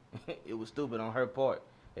 and it was stupid on her part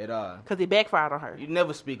at all. Because it backfired on her. You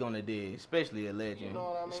never speak on the dead, especially a legend, You know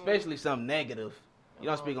what I mean? especially something negative. You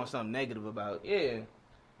don't speak on something negative about, the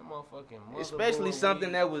motherfucking especially motherboard something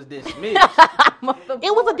wig. that was dismissed.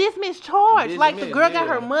 It was a dismissed charge. Like the Dismissed, girl got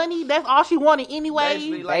yeah. her money. That's all she wanted anyway.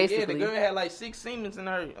 Basically, like yeah, the Basically. girl had like 6 Siemens in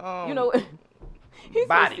her You know, he's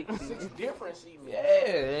body. 6 different semen.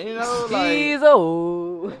 Yeah, you know, like He's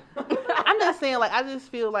old. I'm just saying, like, I just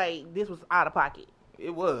feel like this was out of pocket. it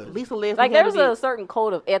was. Lisa Leslie Like there's handled a it. certain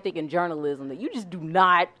code of ethic in journalism that you just do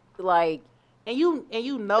not like. And you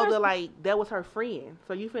know that like that was her friend.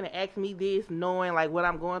 So you finna ask me this knowing like what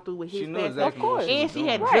I'm going through with his She knew passing. exactly Of course. what she And was she doing.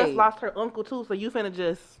 had Right. just lost her uncle too, so you finna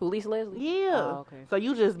just Lisa Leslie. yeah. Oh, okay. So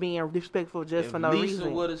you just being disrespectful just If for no Lisa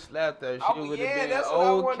reason. would have slapped her, she Oh, would have yeah, been that's what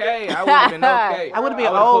I wanted. okay. I would have been okay. I would've been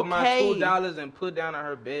I would've put my okay. $2 and put down on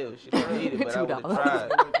her bill. She didn't need it, but I would have $2.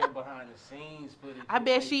 tried. Behind the scenes footage. I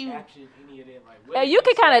bet They she- captured any of that, like, what Yeah, did you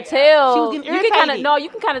she can kind of say tell. She was getting you can kind of irritated. you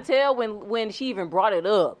can kind of tell when she even brought it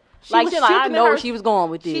up. She Like was she's like, I shifting in know her- where she was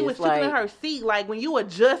going with this. She was like, sitting in her seat. Like when you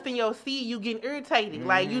adjust in your seat, you getting irritated.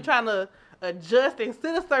 Like you trying to adjust and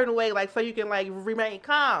sit a certain way, like so you can like remain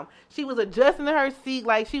calm. She was adjusting in her seat,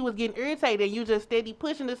 like she was getting irritated, and you just steady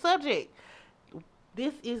pushing the subject.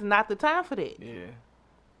 This is not the time for that. Yeah.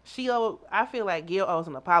 I feel like Gail owes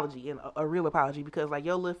an apology and a real apology because like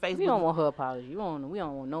your little Facebook. We don't want her apology. We don't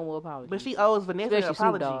want no more apology. But she owes Vanessa an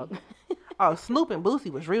apology. Oh, Snoop and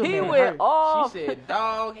Boosie was real he mad went at her. off. She said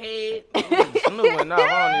dog head. Snoop went off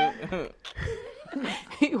on it.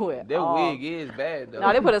 He went That off. wig is bad though.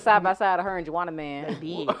 No, they put a side by side of her and Juana Man.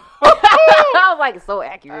 They did. I was like, so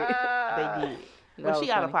accurate. They did. But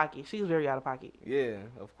she out of pocket. She was very out of pocket. Yeah,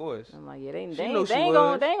 of course. I'm like, yeah, they ain't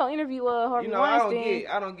gonna interview Harvey You know, Weinstein.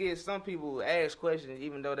 I don't get some people who ask questions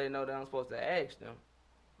even though they know they aren't supposed to ask them.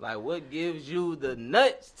 Like, what gives you the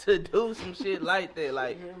nuts to do some shit like that?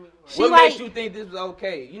 Like, what makes you think this is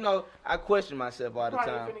okay? You know, I question myself all the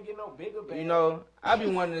time. Get no bigger, you know, I be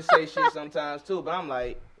wanting to say shit sometimes too, but I'm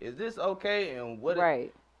like, is this okay? And what?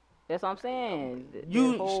 Right. That's what I'm saying.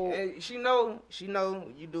 She know.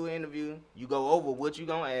 You do an interview, you go over what you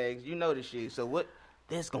gonna ask. You know the shit. So what?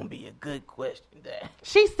 That's gonna be a good question. That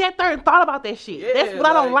she sat there and thought about that shit. Yeah, that's what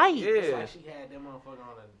I don't like. Yeah. It's like she had that motherfucker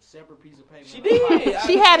on a separate piece of paper. She did.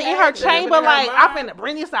 She had it in her chamber. Like I'm finna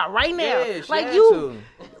bring this out right now. Yeah, like you,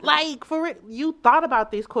 like for it, you thought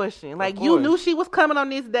about this question. Like you knew she was coming on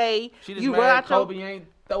this day. She just you mad Kobe ain't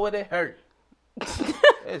throw it at her.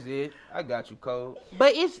 That's it. I got you, Cole.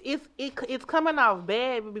 But it's coming off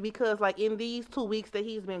bad because like in these 2 weeks that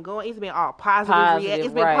he's been going, it's been all positive.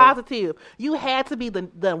 It's been positive. You had to be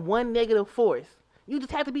the one negative force. You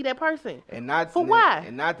just had to be that person. And not for why?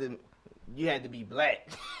 And not the you had to be black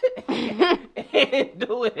and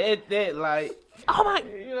do it at that like. Oh my!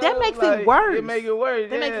 That makes it worse. It make it worse.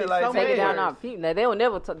 That makes it like, so take much it down worse. on people. Now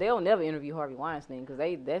they'll never interview Harvey Weinstein because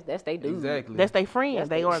that's they dude. Exactly. That's their friends.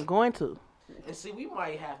 They aren't going to. And see, we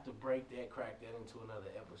might have to crack that into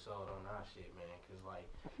another episode on our shit, man. Because like,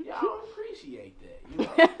 y'all don't appreciate that. You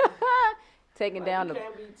know? Taking like, down the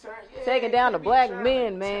black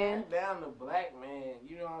men, man. Taking down the black man.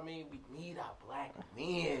 You know what I mean? We need our black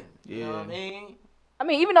men. You know what I mean? I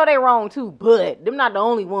mean, even though they wrong too, but them not the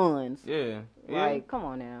only ones. Yeah. Like, come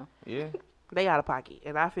on now. Yeah. They out of pocket,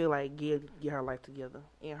 and I feel like get her life together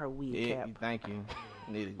in her wig cap. Thank you.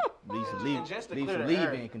 Need to leave some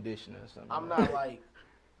leave-in conditioner or something. I'm not like,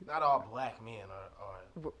 not all black men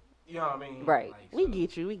are you know what I mean? Right. Like, we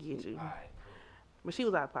get you. All right. But she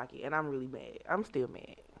was out of pocket, and I'm really mad. I'm still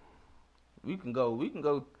mad. We can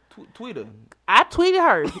go Twitter. I tweeted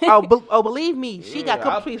her. Believe me, she got a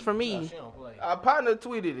couple tweets from me. Our partner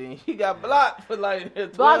tweeted and he got blocked for like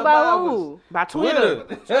 12 blocked by hours. who? By Twitter.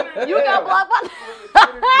 You got blocked by.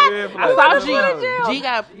 I saw G.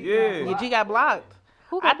 G got blocked.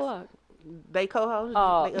 Who got blocked? They co-host.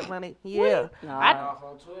 Oh. They Atlantic. Yeah. Off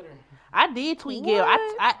on Twitter. I did tweet Gail.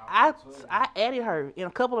 I added her in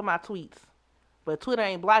a couple of my tweets, but Twitter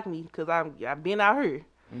ain't blocked me because I've been out here.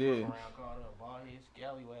 Yeah.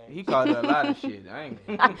 He called her a lot of shit. I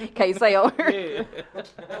ain't. Can't say on her. Yeah.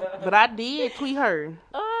 But I did tweet her.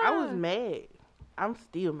 I was mad. I'm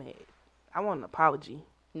still mad. I want an apology.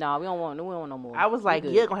 No, we don't want no more. I was like,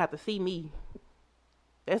 you're gonna have to see me.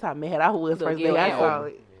 That's how mad I was first day I saw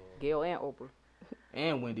it. Gail and Oprah.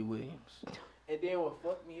 And Wendy Williams. And then what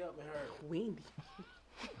fucked me up in her Wendy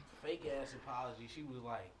fake ass apology, she was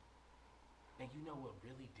like, and you know what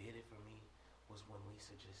really did it for me was when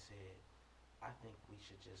Lisa just said, I think we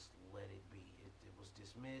should just let it be. It was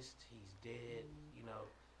dismissed. He's dead, you know.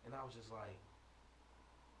 And I was just like,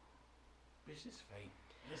 bitch, this is fake.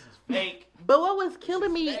 This is fake. But what was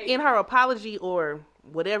killing me in her apology or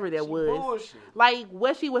whatever that was, bullshit. like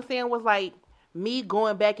what she was saying was like, me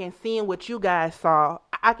going back and seeing what you guys saw,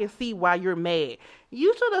 I can see why you're mad.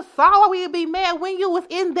 You should have saw why we'd be mad when you was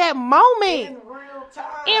in that moment. In real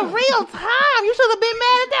time. In real time. You should have been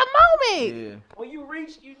mad at that moment. Yeah. When you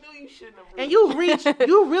reached, you knew you shouldn't have reached. And you reached.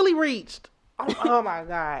 You really reached. Oh my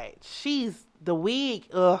God. She's the wig.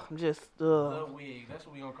 The wig. That's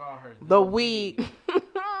what we gonna call her. The wig.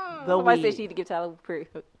 Somebody said she need to give Tyler Perry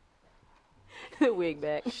the wig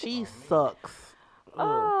back. She sucks.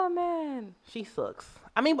 Oh man. She sucks.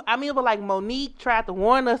 I mean, but like Monique tried to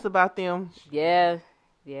warn us about them. Yeah.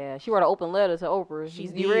 She wrote an open letter to Oprah.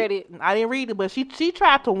 You read it? I didn't read it, but she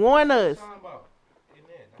tried to warn us.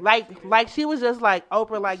 Like she was just like,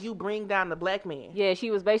 Oprah, like you bring down the black man. Yeah,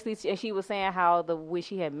 she was basically, and she was saying how when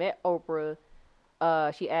she had met Oprah,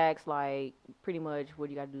 she asked like pretty much what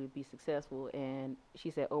you got to do to be successful, and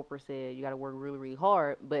she said Oprah said you got to work really really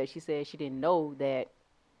hard, but she said she didn't know that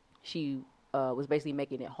she was basically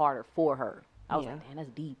making it harder for her. I was like, damn, that's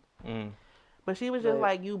deep. But she was just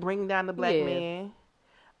like, you bring down the black man.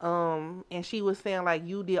 And she was saying like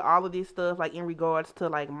you did all of this stuff like in regards to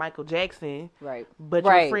like Michael Jackson, right? But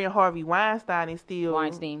your friend Harvey Weinstein is still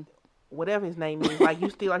Weinstein, whatever his name is, like you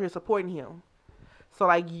still out here supporting him. So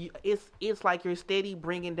like it's like you're steady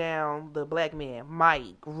bringing down the black man,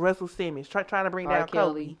 Mike, Russell Simmons, trying to bring down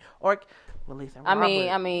Kobe. Or well, listen.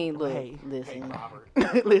 I mean, look, hey, listen,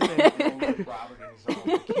 Robert. listen. Robert in his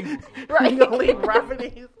own cubicle. Right, you gonna leave Robert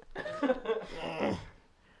in his.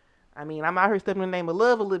 I mean, I'm out here stepping in the name of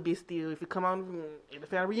love a little bit still. If you come on in the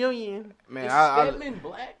family reunion, Man, Is Stedman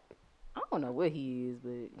black? I don't know what he is,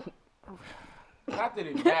 but Not that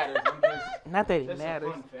it matters. not that it That's matters.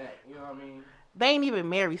 a fun fact. You know what I mean? They ain't even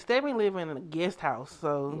married. Stedman living in a guest house,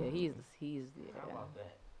 so yeah, he's How yeah. about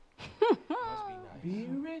that? Must be nice. Be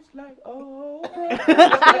rich like oh.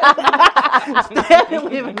 Stedman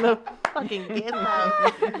living in a fucking guest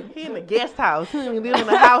house. He in the guest house. He don't even live in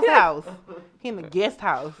the house. He in the guest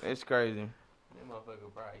house. It's crazy. That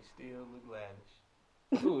motherfucker probably still look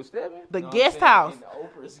lavish. Who, Stedman? The You know what guest I'm saying? house. In the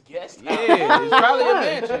Oprah's guest house. Yeah, it's probably a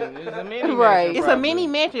mansion. It's a mini Right. mansion. It's a probably. mini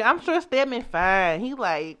mansion. I'm sure Stedman fine. He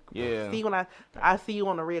like Yeah. see when I see you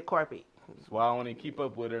on the red carpet. That's why I only keep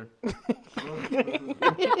up with her.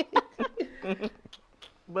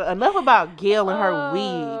 But enough about Gail and her Oh,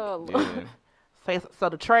 wig. Lord. Yeah. So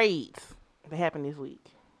the trades that happened this week.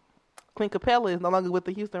 Clint Capella is no longer with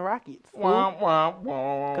the Houston Rockets. Wah, wah,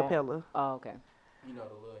 wah. Capella. Oh, okay. You know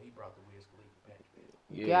the little, he brought the Wiz Khalifa back.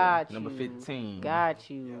 Yeah. Got Number you. 15. Got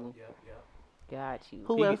you. Yep. Got you.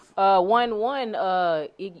 Who Iggy- else? One.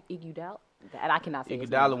 Iguodala. That I cannot say. his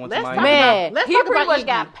name. Iguodala went to Let's Miami. Man, Let's he talk pretty about much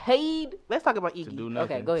got Iggy. paid. Let's talk about To do Iggy.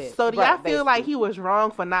 nothing. Okay, go ahead. So do Right, y'all feel like basically. he was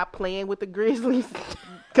wrong for not playing with the Grizzlies?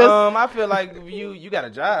 I feel like if you got a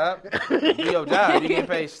job, do your job. You get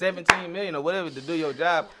paid $17 million or whatever to do your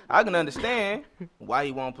job. I can understand why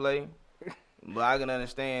he won't play, but I can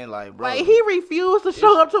understand like, bro, Like he refused to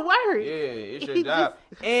show up to work. yeah, it's your He job.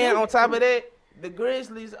 And on top of that, the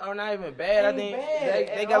Grizzlies are not even bad. I Ain't think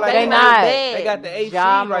bad. they got like They the- not. They got the 8th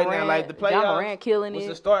Ja seed right now. Morant- Like the playoffs. Ja Morant killing was it.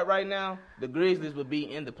 to start right now. The Grizzlies would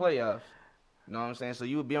be in the playoffs. You know what I'm saying? So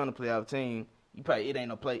you would be on the playoff team. You probably it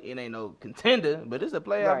ain't no contender, but it's a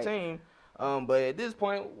playoff Right. team. But at this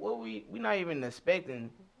point, we not even expecting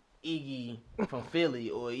Iggy from Philly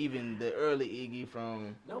or even the early Iggy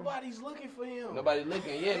from. Nobody's looking for him. Nobody's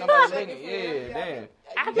looking. Yeah, nobody's looking. Yeah, damn.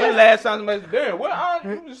 I When the last time somebody said,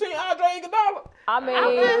 "Damn, you seen Andre Iguodala?" I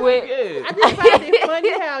mean, just- with, Yeah, I just find it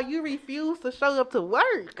funny how you refuse to show up to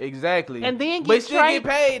work exactly. and then but get still traded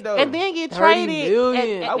get paid though. and then get 30 traded.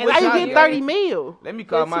 million. And I wish now you I get get 30 it. mil. Let me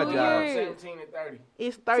call For my 2 job. years. 17 and 30.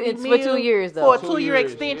 It's 30 It's for mil 2 years, for though. a 2 2-year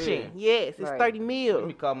years, extension. yeah. Yes, it's Right. 30 Let mil.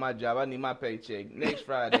 me call my job. I need my paycheck next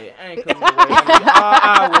Friday. I ain't coming away. I need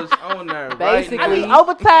all hours on there. Right Basically. I now. need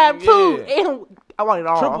overtime too, Yeah. and I want it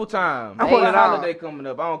all. Triple time. I I want want it a all. holiday coming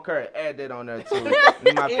up. I don't care. Add that on there too. And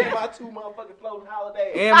my, And my 2 motherfucking floating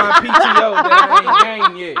holidays. and my PTO that I ain't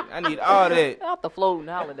gained yet. I need all that. not the floating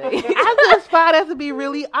holiday. I just find that to be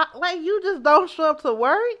really like you just don't show up to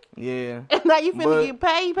work, Yeah. and now you finna But-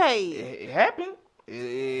 get paid. It happened.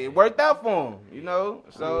 It worked out for him, you know.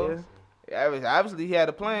 So obviously he had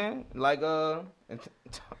a plan. Like I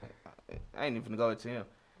ain't even gonna go into him.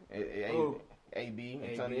 AB.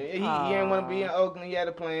 Antonio. He ain't want to be in Oakland. He had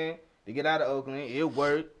a plan to get out of Oakland. It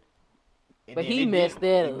worked. And But then he they messed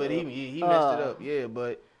did- that up. But he messed it up. Yeah.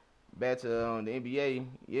 But back to the NBA.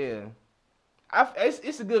 Yeah.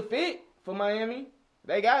 It's a good fit for Miami.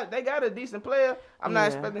 They got a decent player. I'm not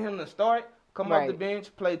Yeah. expecting him to start. Come off the Right.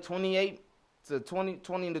 bench, play 20 to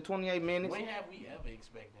 28 minutes. When have we ever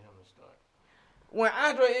expected him to start? When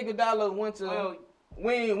Andre Iguodala went to Well,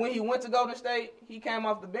 when he went to Golden State, he came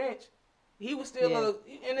off the bench. He was still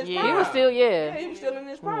in his Yeah. prime. He was still, yeah, he was still in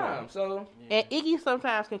his prime. So And Iggy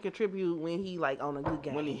sometimes can contribute when he like on a good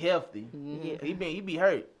game. when he healthy, Yeah. he be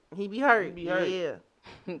hurt. He be hurt. He be hurt. Yeah.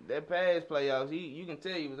 That past playoffs, you can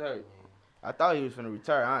tell he was hurt. I thought he was finna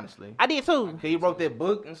retire, honestly. I did too. He wrote that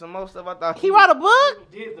book and some more stuff. I thought He wrote a book.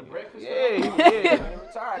 he did the breakfast. Yeah, Club? yeah. He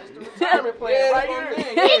retired. It's the retirement plan Yeah, right that's what I'm here.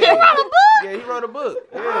 saying. He just wrote a book. Yeah, he wrote a book.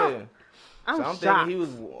 Yeah. I'm So I'm shocked. thinking he was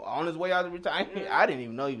on his way out to retire. I didn't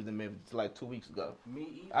even know he was in Memphis until like 2 weeks ago.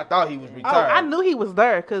 Me either. I thought he was Oh, retired. I knew he was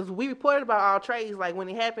there because we reported about all trades like when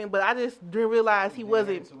it happened, but I just didn't realize he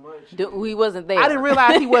wasn't. Too much. he wasn't there. I didn't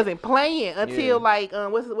realize he wasn't playing until Yeah. like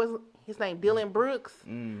what's his name, Dylan Brooks.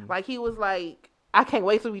 Mm. Like he was like, I can't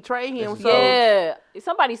wait till we trade him. That's So Yeah,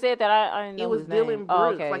 somebody said that. I didn't know it was his name. Dylan Brooks. Oh,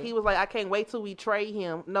 okay. Like he was like, I can't wait till we trade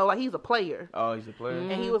him. No, like he's a player. Oh, he's a player.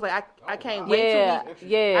 And he was like, I can't wow. wait yeah, till we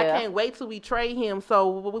yeah. I can't wait till we trade him so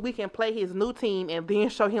we can play his new team and then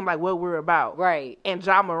show him like what we're about. Right. And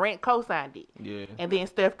Ja Morant co-signed it. Yeah. And then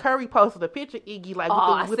Steph Curry posted a picture Iggy like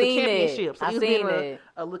I with the seen it. championship. So I he was seen getting it.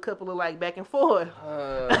 a little couple of like back and forth.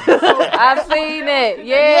 I've seen it.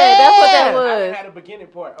 Yeah, that's what that I was. had a beginning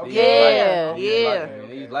part. Okay. Yeah. Yeah.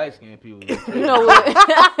 These light skinned people. You know what?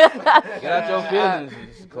 Get out your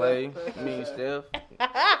feelings, Clay. I mean, Steph.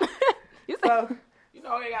 You say, you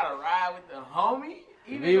know, they gotta ride with the homie.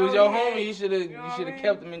 If he was your homie, you should have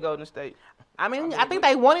kept him in Golden State. I mean, I think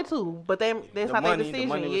they wanted to, but that's not their decision. The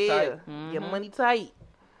money was tight. Your money tight.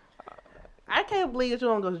 I can't believe that you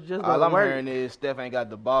don't go just go All to I'm work. hearing is Steph ain't got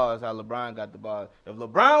the balls, how LeBron got the balls. If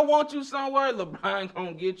LeBron wants you somewhere, LeBron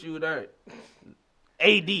gonna get you there.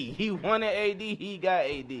 AD. He wanted AD, he got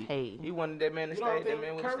AD. Hey. He wanted that man to You don't stay, that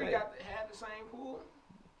man think would Curry stay. had the same pool?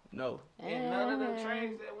 No. And none of the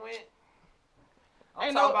trades that went. I'm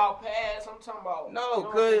Ain't talking no- about pads. I'm talking about. No, you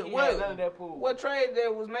don't cause think he had none of that pool. what trade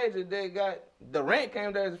there was major? They got Durant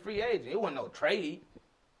came there as a free agent. It wasn't no trade.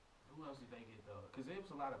 Who else did they get though? Because there was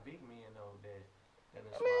a lot of big men though that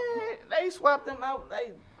Man, they swapped them out.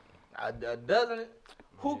 They a dozen.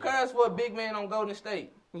 Who cares for a big man on Golden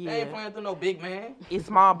State? They Yeah. ain't playing through no big man. It's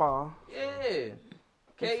small ball. Yeah,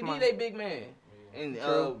 KD smart. they big man. And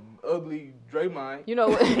ugly Draymond. you know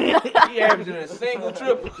what? He averaging a single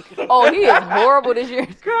triple. Oh, he is horrible this year.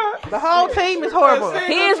 The whole team is horrible.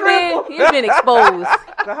 He's been exposed.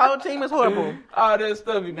 The whole team is horrible. All that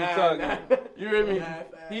stuff he be Nah, talking. nah. You hear me?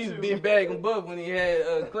 He's been bagging Buff when he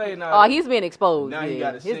had Clay. Now Oh, he's been exposed. Now he Yeah. got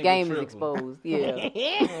a His single game triple. is exposed. Yeah.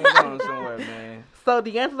 Man, going somewhere, man. So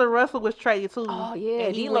D'Angelo Russell was traded too. Oh, yeah,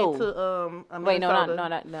 and he D-Lo. went to Wait, no, Minnesota.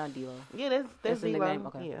 not D'Lo. Yeah, that's That's the D-Lo. nickname?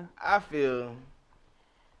 Okay. Yeah. I feel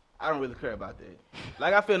I don't really care about that.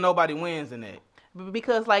 Like I feel nobody wins in that.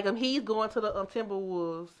 Because like he's going to the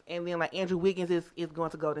Timberwolves, and then like Andrew Wiggins is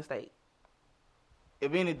going to Golden State.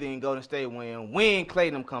 If anything, Golden State win. When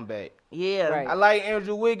Clay them come back. Yeah. Right. I like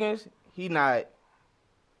Andrew Wiggins. He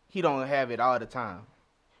don't have it all the time.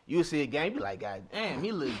 You see a game, you be like, God damn,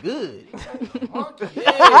 he look good.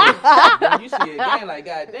 Yeah. Then you see a game like,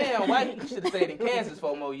 God damn, why he should have stayed in Kansas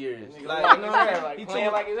for more years. Like, you know, He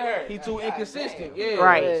playing like it's hurt. he too inconsistent. Yeah.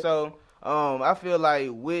 Right. So I feel like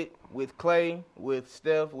with Clay, with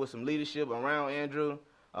Steph, with some leadership around Andrew,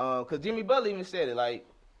 because Jimmy Butler even said it, like,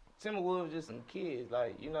 Timberwolves just some kids.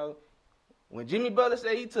 Like, you know, when Jimmy Butler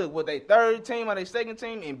said he took their third team or their second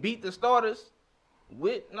team and beat the starters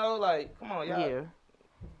like, come on, y'all. Yeah.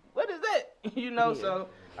 What is that? You know, Yeah. so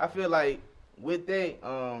I feel like with that,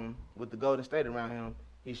 with the Golden State around him,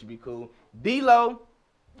 he should be cool. D'Lo,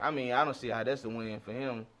 I mean, I don't see how that's a win for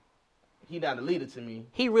him. He not a leader to me.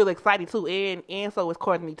 He real excited too, and so is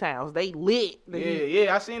Courtney Towns. They lit.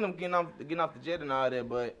 Yeah, I seen them getting off the jet and all that,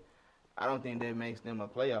 but I don't think that makes them a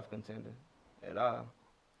playoff contender at all.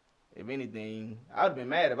 If anything, I would have been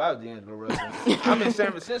mad if I was D'Angelo Russell. I'm in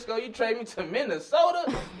San Francisco. You trade me to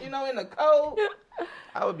Minnesota, you know, in the cold.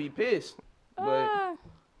 I would be pissed. But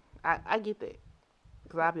I get that.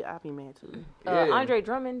 Cause I be mad too. yeah. Andre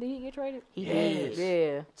Drummond, did he get traded? He Yes. did.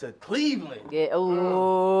 Yeah. to Cleveland. Yeah.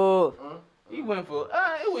 Oh. He went for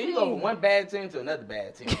he go from one bad team to another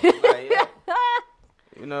bad team. Like,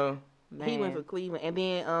 you know. He went to Cleveland, and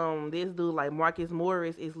then this dude like Marcus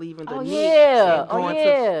Morris is leaving the Oh, Knicks yeah. and going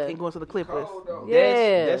Oh, and going to the Clippers.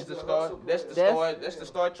 Yeah. That's the start. That's the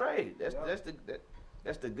start trade.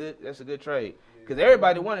 That's a good trade. Because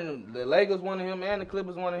everybody wanted him. The Lakers wanted him, and the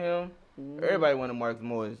Clippers wanted him. Everybody wanted Marcus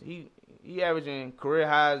Morris. He averaging career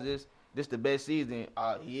highs. This the best season.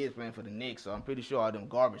 He is playing for the Knicks, so I'm pretty sure all them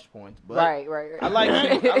garbage points. But Right. I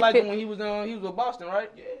liked him when he was with Boston,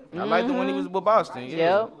 right? Yeah. I liked him when he was with Boston.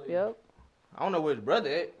 Yeah. Yep. I don't know where his brother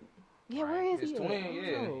at. Yeah, where is His he? twin,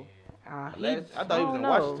 yeah. I thought he was don't in know.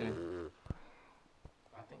 Washington.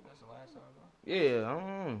 I think that's the last time. Yeah, I don't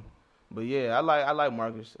know. But yeah, I like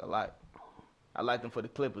Marcus a lot. I like them for the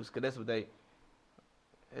Clippers because that's what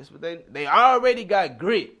they already got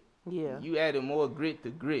grit. Yeah. You added more grit to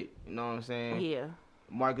grit. You know what I'm saying? Yeah.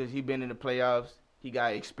 Marcus, he been in the playoffs. He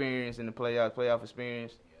got experience in the playoff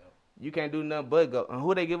experience. You can't do nothing but go. And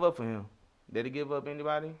who they give up for him? Did they give up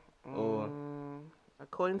anybody? Or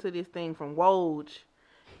According to this thing from Woj,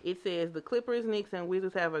 it says the Clippers, Knicks, and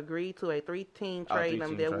Wizards have agreed to a three-team trade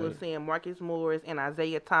that will send Marcus Morris and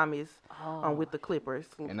Isaiah Thomas with the Clippers.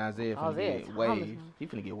 and Isaiah finna Isaiah get Thomas. waived. He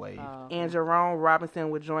finna get waived. And Jerome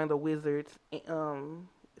Robinson would join the Wizards.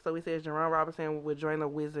 So it says Jerome Robinson would join the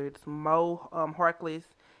Wizards. Mo Harkless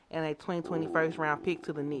and a 2020 first-round pick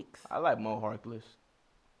to the Knicks. I like Mo Harkless.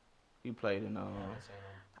 He played in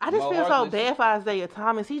I just Mo feel so Harkless. bad for Isaiah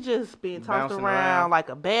Thomas. He just been tossed Bouncing around around. like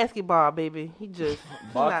a basketball, baby. He just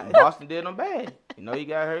Boston did him bad. You know he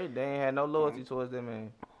got hurt. They ain't had no loyalty towards that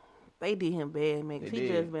man. They did him bad, man. 'Cause They he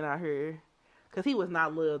did. just been out here. Because he was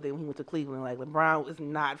not loved when he went to Cleveland. Like, LeBron was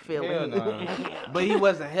not feeling Hell him. no. But he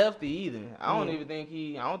wasn't healthy either. I don't think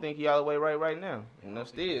he all the way right now. You know,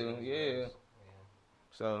 still, yeah.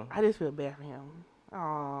 So I just feel bad for him.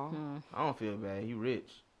 Aww. I don't feel bad. He rich.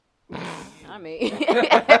 I mean,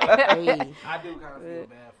 Hey. I do kind of feel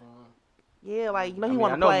bad for him. Yeah, like, you know, he I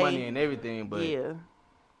want to know play. money and everything, but Yeah.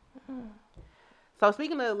 So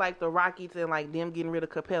speaking of like the Rockets and like them getting rid of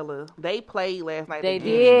Capella, they played last night. they against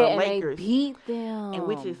did, the and Lakers, they beat them. and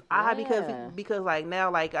which is odd Yeah. because like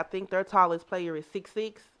now like I think their tallest player is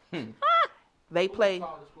 6'6". They play,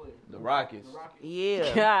 the Rockets. yeah,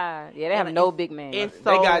 God. Yeah, they have And no it's- big man. it's They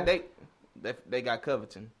so got they got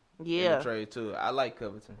Covington. In yeah. the trade too. I like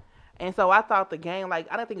Covington. And so I thought the game like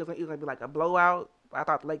I didn't think it was gonna be like a blowout. I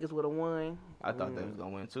thought the Lakers would have won. I thought they was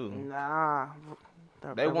gonna win too. Nah,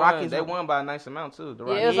 They the won. Rockets They won by a nice amount too. The Yeah,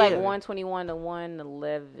 Rockets. it was like Yeah. 121 to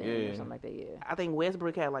 111 or Yeah. something like that. Yeah, I think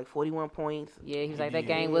Westbrook had like 41 points. yeah. He was like that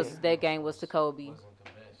game was to Kobe. Wasn't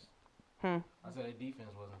the best. Hmm. I said their defense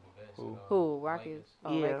wasn't the best. Who? Who? Rockets?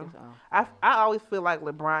 Oh, Yeah. Lakers. Oh. I always feel like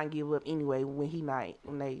LeBron give up anyway when he not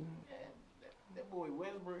when they That boy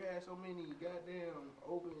Westbrook had so many goddamn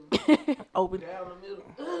open open. down the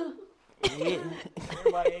middle. Yeah.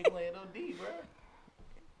 Everybody ain't playing no D, bro.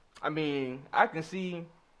 I mean, I can see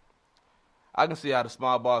how the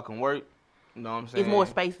small ball can work. You know what I'm saying? It's more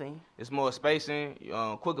spacing. It's more spacing.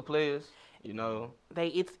 Quicker players. You know.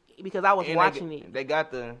 It's because I was And watching it. They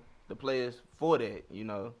got the players for that. You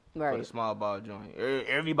know. For Right. the small ball joint.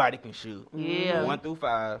 Everybody can shoot. Yeah. 1 through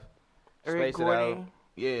 5. Eric Space it out. Gordon.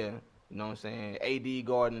 Yeah. You know what I'm saying? AD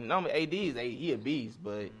Gordon. No, AD he a beast,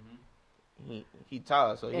 but he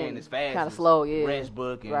tall, so he ain't as fast. Kinda as slow, yeah.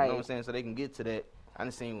 Westbrook, and Right. you know what I'm saying? So they can get to that. I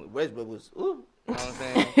done seen Westbrook was, ooh, you know what I'm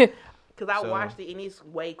saying? Because I So- watched it and it's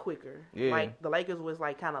way quicker. Yeah. Like the Lakers was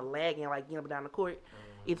like kind of lagging, like getting up and down the court.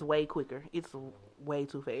 It's way quicker. It's way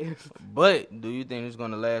too fast. But do you think it's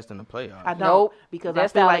gonna last in the playoffs? I don't Nope. because That I feel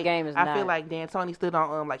style of like game is I feel not. like D'Antoni stood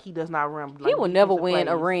on like he does not run. He Like, will never defensive win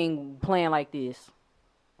a plays. ring playing like this.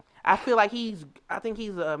 I feel like I think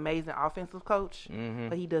he's an amazing offensive coach, Mm-hmm.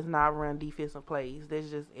 but he does not run defensive plays.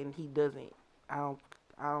 That's just, and he doesn't. I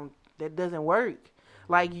don't. That doesn't work.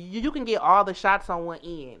 Like you can get all the shots on one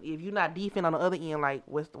end if you're not defending on the other end. Like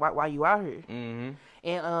why you out here? Mm-hmm.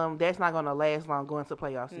 And that's not gonna last long going to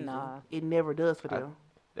playoff season. Nah. It never does for them.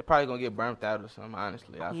 They're probably gonna get burnt out or something.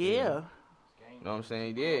 Honestly, I feel. Yeah. You know what I'm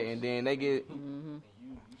saying? Yeah, and then they get. You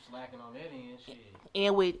slacking on that end, shit.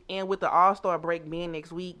 And with the All-Star break being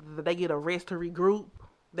next week, they get a rest to regroup.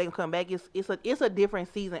 They can come back. It's a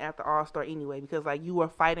different season after All-Star anyway because like you are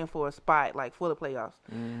fighting for a spot like for the playoffs.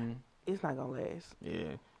 Mm-hmm. It's not gonna last.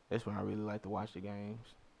 Yeah, that's when I really like to watch the games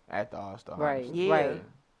at the All-Star. Right. honestly. Yeah. Right.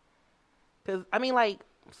 Cause I mean like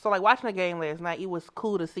watching the game last night, it was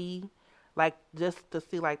cool to see, like just to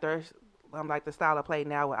see like their like the style of play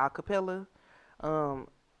now with acapella.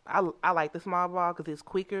 I like the small ball because it's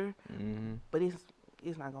quicker, Mm-hmm. but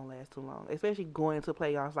it's not gonna last too long, especially going into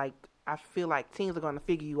playoffs. Like I feel like teams are gonna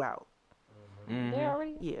figure you out. Mm-hmm. They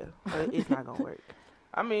already. Yeah, but it's not gonna work.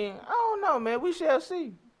 I mean, I don't know, man. We shall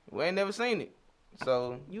see. We ain't never seen it,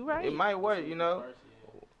 so You right. it might work. You know,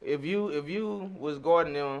 if you was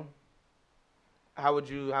guarding them, how would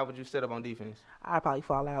you set up on defense? I'd probably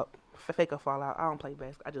fall out, fake a fallout. I don't play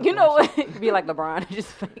basketball. I just You know watch what? Be like LeBron, just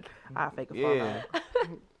fake. it. I fake a Yeah. fallout.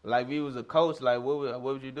 Like if you was a coach, like what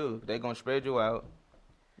would you do? They gonna spread you out.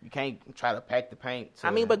 You can't try to pack the paint. I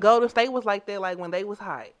mean, but Golden State was like that, like when they was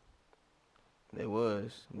hot. They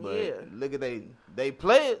was, but Yeah. look at they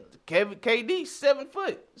played. KD 7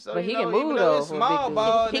 foot, so But you he know, can move, even though it's though, for a big small dude.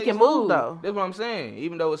 ball. He they can still- move though. That's what I'm saying.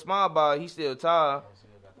 Even though it's small ball, he's still tall.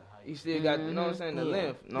 He still got, you know what I'm saying, the Yeah.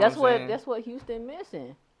 length. You know That's what I'm saying? that's what Houston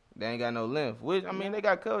missing. They ain't got no length. Which I mean, they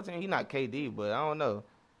got Covington. He not KD, but I don't know.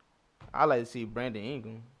 I like to see Brandon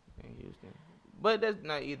Ingram in Houston, but that's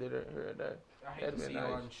not either here or there. I hate That'd to be see nice.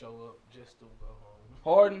 Harden show up just to go home.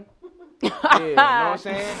 Harden. Yeah, you know what I'm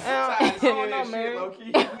saying? I don't know, man.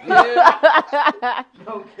 Yeah.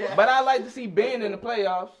 But I like to see Ben in the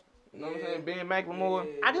playoffs. You know what I'm saying? Ben McLemore.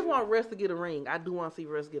 I just want Russ to get a ring. I do want to see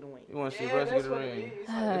Russ get a ring. You want to see Russ get a ring?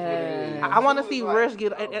 I want to see Russ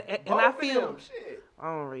get, and I feel Shit. I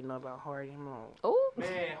don't really know about Harden. No. Oh, Man,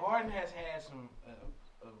 Harden has had some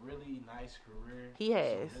a really nice career. He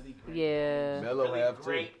has. Some really great yeah. Melo really have too.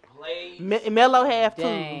 great plays. Melo have too.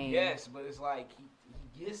 Dang. Yes, but it's like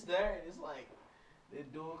he gets there and it's like the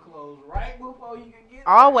door closed right before he can get there.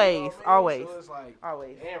 Always, you know what I mean? always. So it's like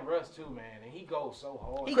Always. and Russ too, man, and he goes so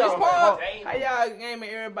hard. He Chris goes Paul. hard. How y'all naming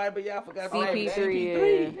everybody, but y'all forgot to name CP3,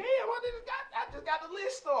 CP3. Damn, I just got the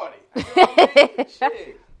list started. You know what I mean?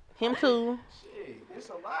 Shit, Him too. it's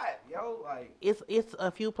a lot, yo. Like It's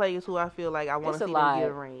a few players who I feel like I want It's to a see lot. them get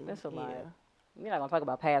a ring. That's a Yeah. lot. We're not gonna talk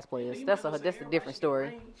about past players. you That's might a as well that's say a different everybody story.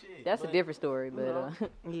 should get a ring, shit, That's a but, different story. you But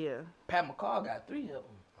know. Yeah. Pat McCall got 3 of them.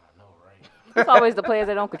 I know, right? It's always the players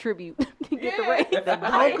that don't contribute get the ring.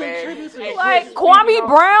 Don't contribute. Like Kwame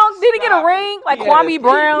Brown, did he get a ring? Like Kwame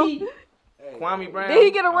Brown. Kwame Brown. Did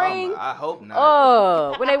he get a ring? I hope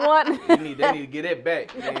not. When they won. They need to get it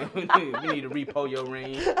back, man. We need to repo your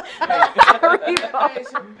ring.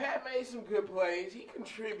 Pat made some good plays. He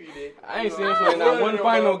contributed. I ain't seen him play not one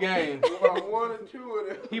final game. About 1 or 2 of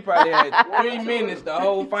them. He probably had 3 minutes the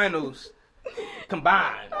whole finals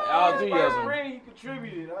combined. All 3 of them. He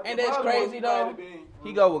contributed. And that's crazy though.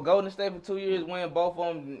 He go with Golden State for 2 years, win both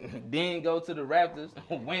of them, then go to the Raptors,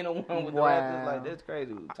 win a one with the Raptors. Like, that's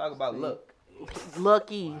crazy. Talk about luck.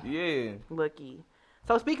 Lucky. Yeah. Lucky.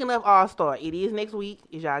 So speaking of All-Star, it is next week.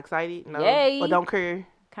 Is y'all excited? No. Yay. Or don't care?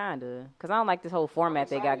 Kinda. Because I don't like this whole format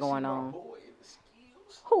they got going on.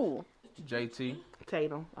 Who? JT.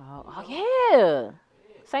 Tatum. Oh yeah.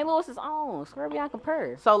 St. Louis's own. Swear beyond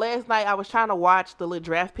compare. So last night I was trying to watch the little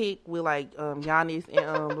draft pick with like Giannis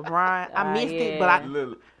and LeBron. I missed it, but I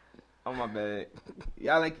oh my bad.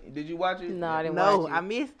 Y'all did you watch it? No, I didn't watch it. I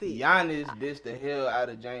missed it. Giannis dissed the hell out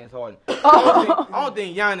of James Harden. I don't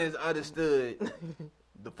think Giannis understood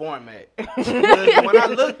the format. when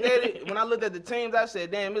I looked at the teams, I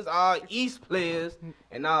said, damn, it's all East players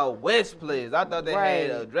and all West players. I thought they had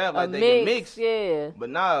a draft like they could mix. Yeah. But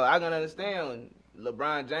no, I can understand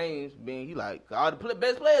LeBron James being all the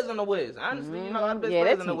best players in the West. Honestly, all the best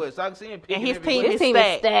players in the West. So I can see him picking. And his team is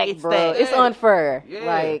stacked, it's bro. stacked. It's unfair. Yeah.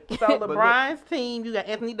 Like so LeBron's team, you got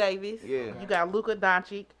Anthony Davis. Yeah. You got Luka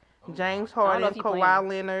Doncic, James Harden, Kawhi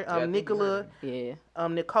Leonard, Nikola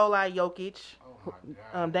Jokic,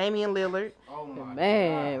 Damian Lillard,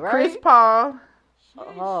 man, right? Chris Paul,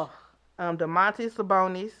 DeMontis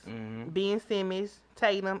Sabonis, Ben Simmons,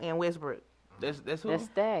 Tatum, and Westbrook. That's who? That's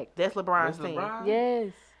stacked. That's LeBron's team. LeBron?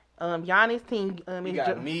 Yes. Giannis' team you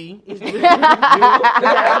got me.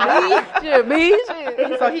 Me.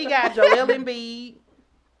 So he got Joel Embiid.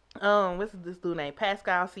 What's this dude name?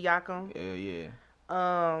 Pascal Siakam. Yeah.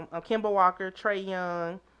 Kemba Walker, Trae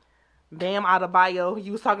Young, Bam Adebayo.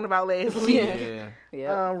 You was talking about last week.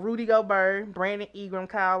 Yeah. Rudy Gobert, Brandon Ingram,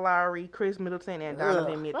 Kyle Lowry, Chris Middleton, and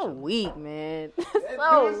Donovan Mitchell. So weak, man. So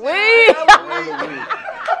weak.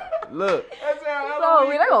 Look. So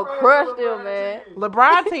weak. They gonna crush them, man.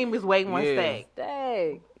 LeBron team is way more stacked.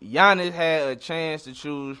 Dang. Giannis had a chance to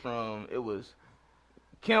choose from. It was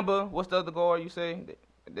Kemba. What's the other guard you say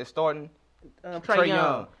that's starting? Trae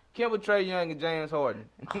Young. Kemba, Trae Young, and James Harden.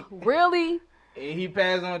 Really? And he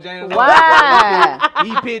passed on James Why? Harden.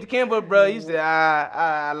 He picked Kemba, bro. He said,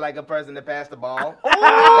 I like a person that passed the ball.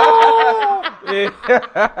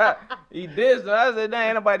 He did, so I said, dang,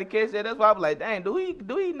 ain't nobody catch that. That's why I was like, dang, do he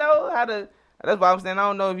know how to? That's why I'm saying I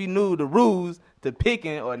don't know if he knew the rules to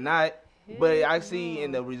picking or not. But I see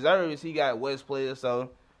in the reserves he got West players,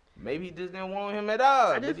 so maybe he just didn't want him at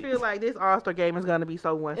all. I just feel like this All-Star game is gonna be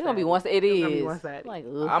so one-sided. It's gonna be one-sided. It is. It's gonna be one-sided. Like,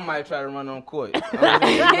 I might try to run on court.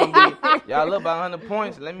 Y'all up by 100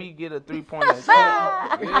 points. Let me get a 3-pointer.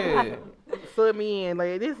 Yeah. Put me in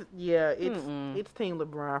like this. Yeah, it's Team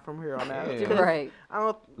LeBron from here on out. Yeah. Right.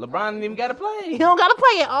 LeBron didn't even got to play. He don't gotta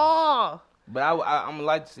play at all. But I'm gonna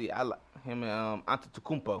like to see him and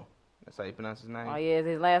Antetokounmpo. That's how you pronounce his name. Oh yeah, is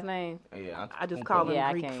his last name? Yeah, I just call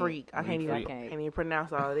him Greek freak. I can't even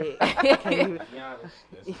pronounce all that.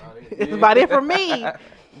 It's about it for me.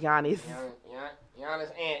 Giannis.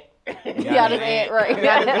 Giannis Ant. Giannis Ant, right?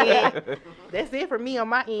 Giannis Ant. That's it for me on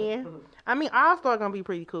my end. I mean, All-Star gonna be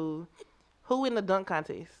pretty cool. Who in the dunk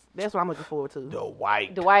contest? That's what I'm looking forward to.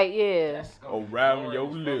 Dwight, yeah. Around your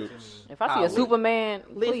lips. If I see a Superman,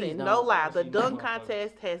 listen, please don't. no lie, the dunk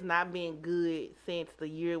contest has not been good since the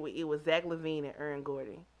year where it was Zach LaVine and Aaron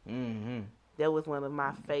Gordon. Mm-hmm. That was one of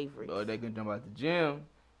my favorites. Or they can jump out the gym.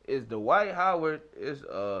 Is Dwight Howard is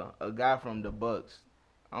a guy from the Bucks.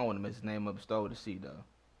 I don't want to mess his name up. Start with a C though.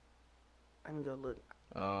 Let me go look.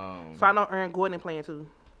 So I know Aaron Gordon playing too.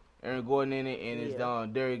 Aaron Gordon in it, and it's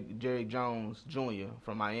Derrick Jones Jr.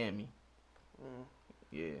 from Miami.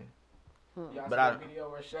 Yeah. Y'all saw the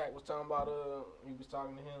video where Shaq was talking about he was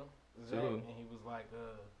talking to him, Zach, and he was like,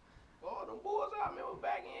 oh, them boys out there was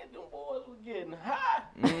back in, them boys was getting high.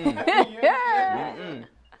 The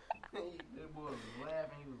boy was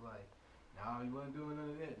laughing, he was like, no, you wasn't doing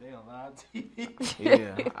none of that. They on live TV.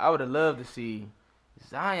 Yeah, I would have loved to see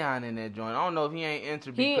Zion in that joint. I don't know if he ain't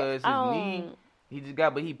entered because his knee. He just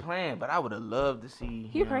got, but he playing. But I would have loved to see him.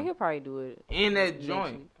 He'll probably do it in that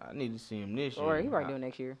joint. I need to see him this year. Or he probably do it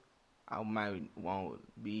next year. I might want to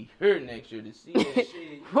be here next year to see that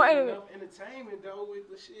shit. Wait a minute. Entertainment though with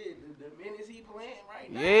the shit, the minutes he playing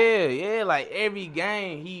right now. Yeah, like every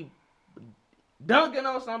game he dunking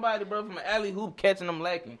on somebody, bro, from an alley hoop, catching them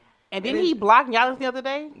lacking. And didn't he block Giannis the other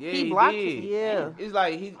day? Yeah, he blocked did. Yeah. It's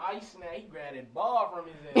like he grabbed that ball from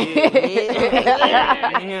his ass.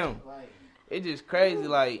 yeah, him. It's just crazy.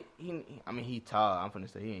 Like he tall. I'm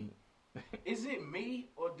finna say he ain't. Is it me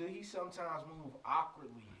or do he sometimes move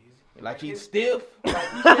awkwardly? Like he's stiff.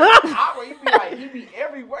 Like awkward. He be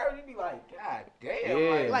everywhere. He be like, God damn,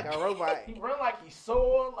 Yeah. Like a robot. He run like he's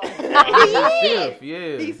sore. Like He's stiff.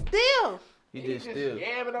 Yeah. He's still. He just stiff.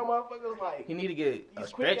 Yamming on motherfuckers like. He need to get a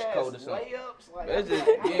stretch coat or something. Layups, like, That's just,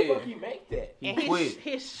 how the fuck he make that? He And quit.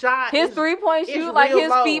 his shot. His is, 3-point it's shoot, like real his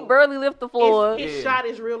low. feet barely lift the floor. His shot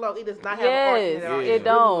is real low. It does not have Yes, an arc. it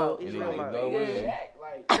don't. It's It real like low. go Yeah. in.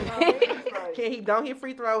 Like, you know what I mean? Like, He don't hit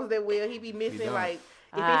free throws that well. He be missing don't. like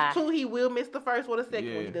if Ah. it's two, he will miss the first or the second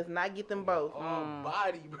one. Yeah. He does not get them both.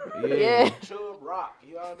 body, bro. Yeah. Chub rock.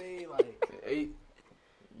 You know what I mean? Like, Hey,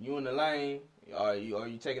 you in the lane? Are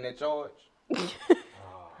you taking that charge?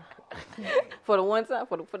 For the one time,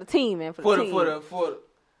 for the team, man. For the team.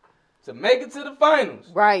 To make it to the finals.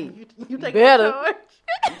 Right. You take Better. that charge?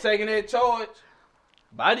 You taking that charge?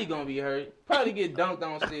 Body gonna be hurt. Probably get dunked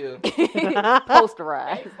on still.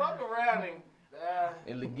 Posterized. hey, fuck around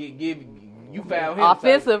And give you foul him.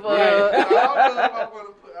 Offensive. type. Yeah. I don't know if I'm gonna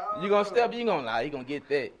put. I don't You gonna know. step? You gonna lie? You gonna get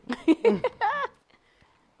that?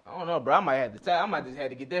 I don't know, bro. I might have to tell. I might just have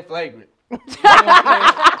to get that flagrant. You know what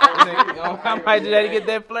I'm saying? I might just have to get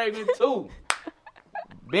that flagrant too.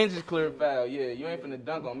 Bench is clear foul. Yeah, you ain't finna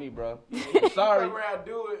dunk on me, bro. Sorry. Fuck around,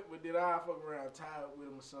 do it, but then I fuck around, tie it with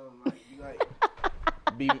him or something. Like, you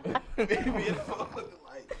like, Be, maybe it's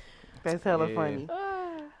like. That's hella Yeah. funny.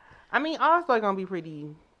 I mean, also gonna be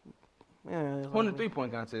pretty. Yeah, won the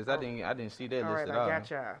 3-point contest. I didn't see that all list right, at all. I got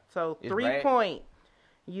y'all. So It's 3-point.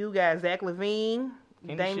 You got Zach LaVine.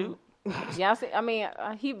 Can Dame- he shoot? Yeah, I mean,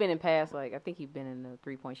 he been in past, like, I think he been in the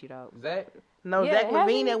 3-point shootout. Zach? No, Yeah, Zach hasn't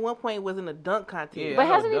LaVine he? at one point was in a dunk contest. Yeah, But I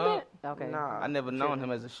know hasn't he dunk. been? Okay. Nah. I never known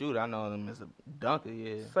him as a shooter. I know him as a dunker.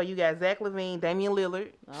 Yeah. So you got Zach LaVine, Damian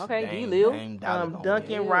Lillard, Okay, Dame- D-Lil. Dame Dollar gonna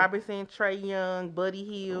Duncan win. Robinson, Trey Young, Buddy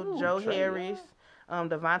Hield, Ooh, Joe Trae Harris,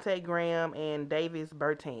 Devontae Graham, and Davis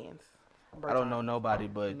Bertans. I don't know nobody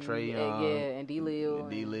but Trey Young, and D-Lil.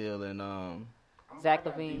 D-Lil, and Zach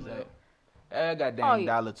LaVine. Zach. I got Dame Oh, yeah,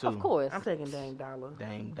 Dollar too. Of course. I'm taking Dame Dollar.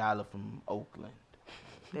 Dame Dollar from Oakland.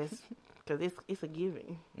 That's because it's a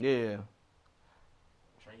giving. Yeah.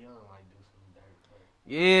 Trey Young might do some dirt.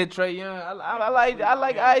 Yeah, Trey Young. I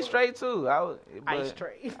like Ice Trey too. Ice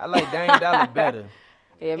Trey. I like Dame Dollar better.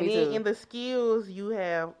 Yeah, And me then too. in the skills, you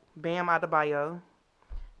have Bam Adebayo,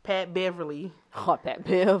 Pat Beverly, Oh, Pat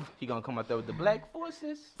Bev. He gonna come out there with the Black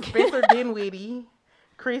Forces. Spencer Dinwiddie,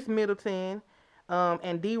 Chris Middleton,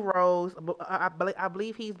 and D Rose. I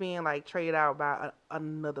believe he's being like traded out by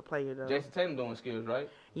another player though. Jason Tatum doing skills, right?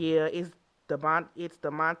 Yeah, it's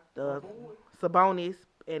Sabonis,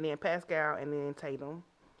 and then Pascal, and then Tatum.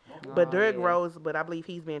 But Derrick Rose, but I believe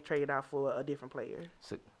he's being traded out for a different player.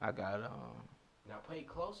 So I got Now pay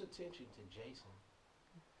close attention to Jason.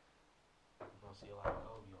 You're gonna see a lot of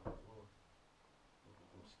Kobe on the floor.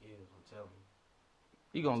 Them skills will tell me.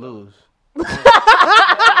 he gonna lose.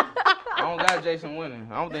 I don't got Jason winning.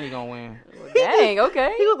 I don't think he gonna win. Dang,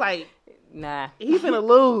 okay. He was like, Nah. he's finna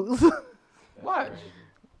lose. Watch.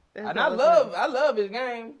 That's And hella I love his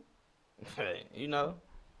game. You know.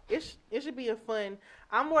 It should be a fun.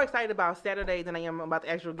 I'm more excited about Saturday than I am about the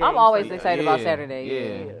actual game. I'm always Yeah, excited about yeah, Saturday.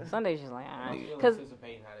 yeah. Yeah. Sunday's just like, I'm still because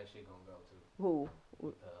anticipating how that shit gonna go too.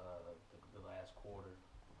 who? The last quarter.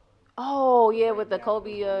 Oh yeah, with the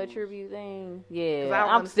Kobe tribute thing. 'Cause Yeah,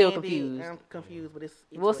 I I'm still understand it. confused. I'm confused, but it's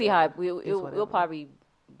We'll see how whatever. it'll whatever. probably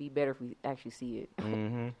be better if we actually see it.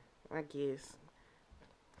 Mm-hmm. I guess.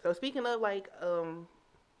 So speaking of like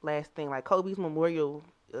last thing, like Kobe's memorial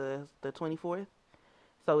the 24th.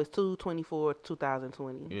 So it's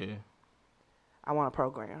 2/24/2020. Yeah. I want a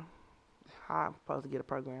program. How I'm supposed to get a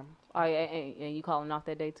program? Oh yeah, and you calling off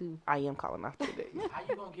that day too? I am calling off today. How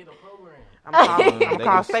you gonna get a program? I'm calling They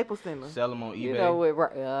call can Staples Center. Sell them on eBay. You know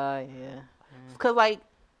what? Yeah. Cause like,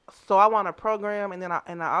 so I want a program, and then I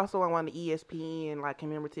also want the ESPN like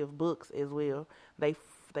commemorative books as well. They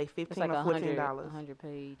It's $15 like or $14. 100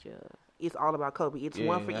 page. It's all about Kobe. It's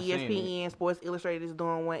one for Yeah, I seen ESPN. Sports Illustrated is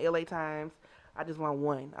doing one. LA Times. I just want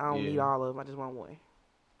one. I don't Yeah. need all of them. I just want one.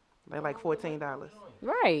 They're like $14.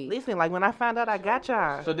 Right. Listen, like when I found out I got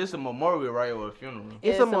y'all, So this is a memorial, right, or a funeral?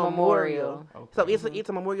 it's a memorial. Okay. So it's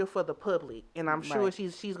a memorial for the public, and I'm sure Right.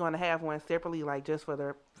 she's going to have one separately, like just for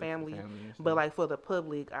their family. Family and stuff. But like for the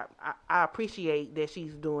public, I appreciate that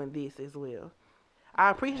she's doing this as well. I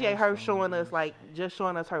appreciate her showing us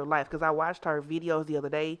showing us her life, because I watched her videos the other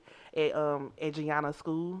day at Gianna's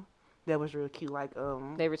school. That was real cute. Like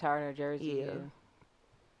They retired her jersey. Yeah.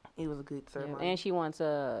 It was a good ceremony. Yeah, and she wants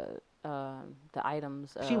the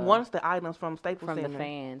items. She wants the items from Staples Center. From the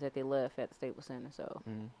fans that they left at the Staples Center. So,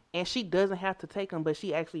 and she doesn't have to take them, but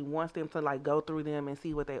she actually wants them to like go through them and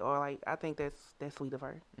see what they are. Like, I think that's sweet of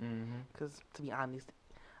her. Because to be honest,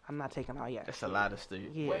 I'm not taking all yet. That's a lot of stuff.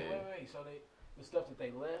 Yeah. Wait. So the stuff that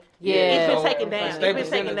they left. Yeah, it's been taken down. Staples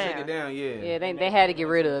Center took it down. Yeah, they had to get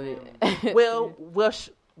rid of it.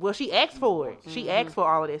 Well, she asked for it. She asked for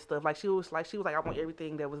all of that stuff. Like she was like, I want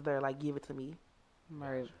everything that was there. Like, give it to me.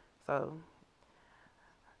 Right. So,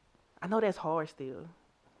 I know that's hard still.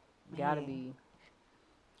 Gotta be.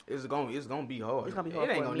 It's gonna be hard. It's gonna be hard.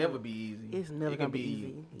 It ain't gonna never be easy. It's never gonna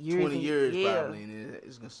be easy. 20 years probably, and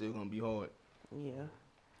it's still gonna be hard. Yeah.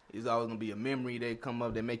 It's always gonna be a memory that come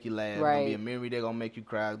up that make you laugh. Right. It's gonna be a memory that gonna make you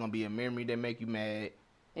cry. It's gonna be a memory that make you mad.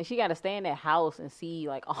 And she got to stay in that house and see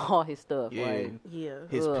like all his stuff. Yeah. Like, Yeah.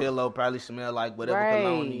 His pillow probably smell like whatever Right.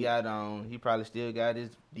 cologne he got on. He probably still got his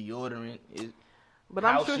deodorant. But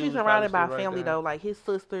I'm house sure shoes she's surrounded by probably still family right there. though. Like his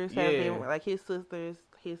sisters have Yeah. been, like his sisters,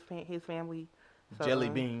 his family. So, Jelly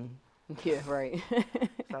bean. yeah, right.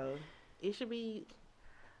 So it should be.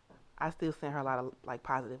 I still send her a lot of like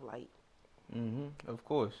positive light. Of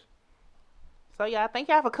course. So yeah, thank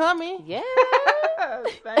y'all for coming. Yeah.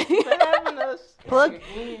 Thank you for having us. Plug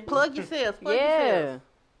yourselves. Plug yourselves.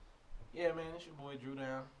 Yeah, man, it's your boy Drew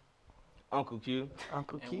Down. Uncle Q.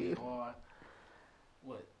 Uncle And we Q. are,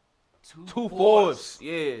 what, Two fourths.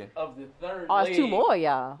 Yeah. of the third Oh, it's leg. two more,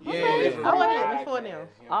 y'all. Yeah. I Podcast, want it before now. you know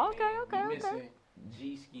Oh, what I okay, mean? We okay. missing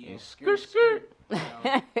G-Ski and Skirt, Skirt. You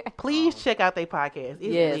know, Please check out their podcast.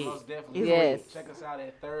 It's Yes. lit. most definitely. It's Yes. lit. Check us out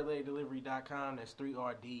at thirdlegdelivery.com. That's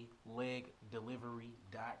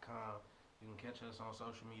 3rdlegdelivery.com. You can catch us on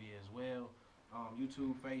social media as well.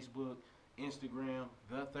 YouTube, Facebook, Instagram,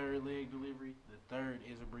 The Third Leg Delivery. The third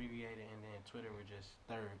is abbreviated, and then Twitter, we're just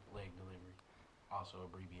Third Leg Delivery, also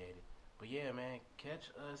abbreviated. But yeah, man, catch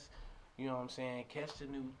us. You know what I'm saying? Catch the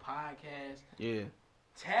new podcast. Yeah.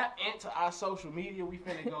 Tap into our social media. We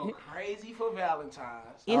finna go crazy for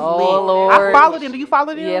Valentine's. It's Oh, lit. Lord. I follow them. Do you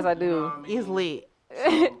follow them? Yes, I You know do. what I mean? It's lit. So,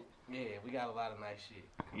 yeah, we got a lot of nice shit.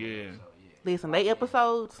 Yeah. So, yeah. Listen, they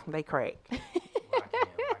episodes, they crack.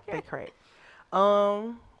 They crack.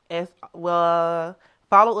 As well,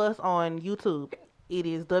 follow us on YouTube. It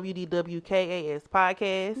is WDWKAS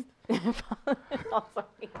Podcast. Oh,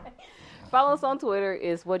 sorry. Follow us on Twitter.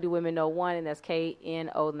 It's What Do Women Know 1, and that's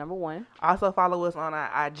KNO1. Also follow us on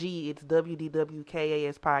our IG. It's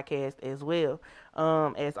WDWKAS Podcast as well.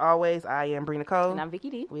 As always, I am Brina Cole. And I'm Vicky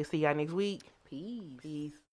D. We'll see y'all next week. Peace. Peace.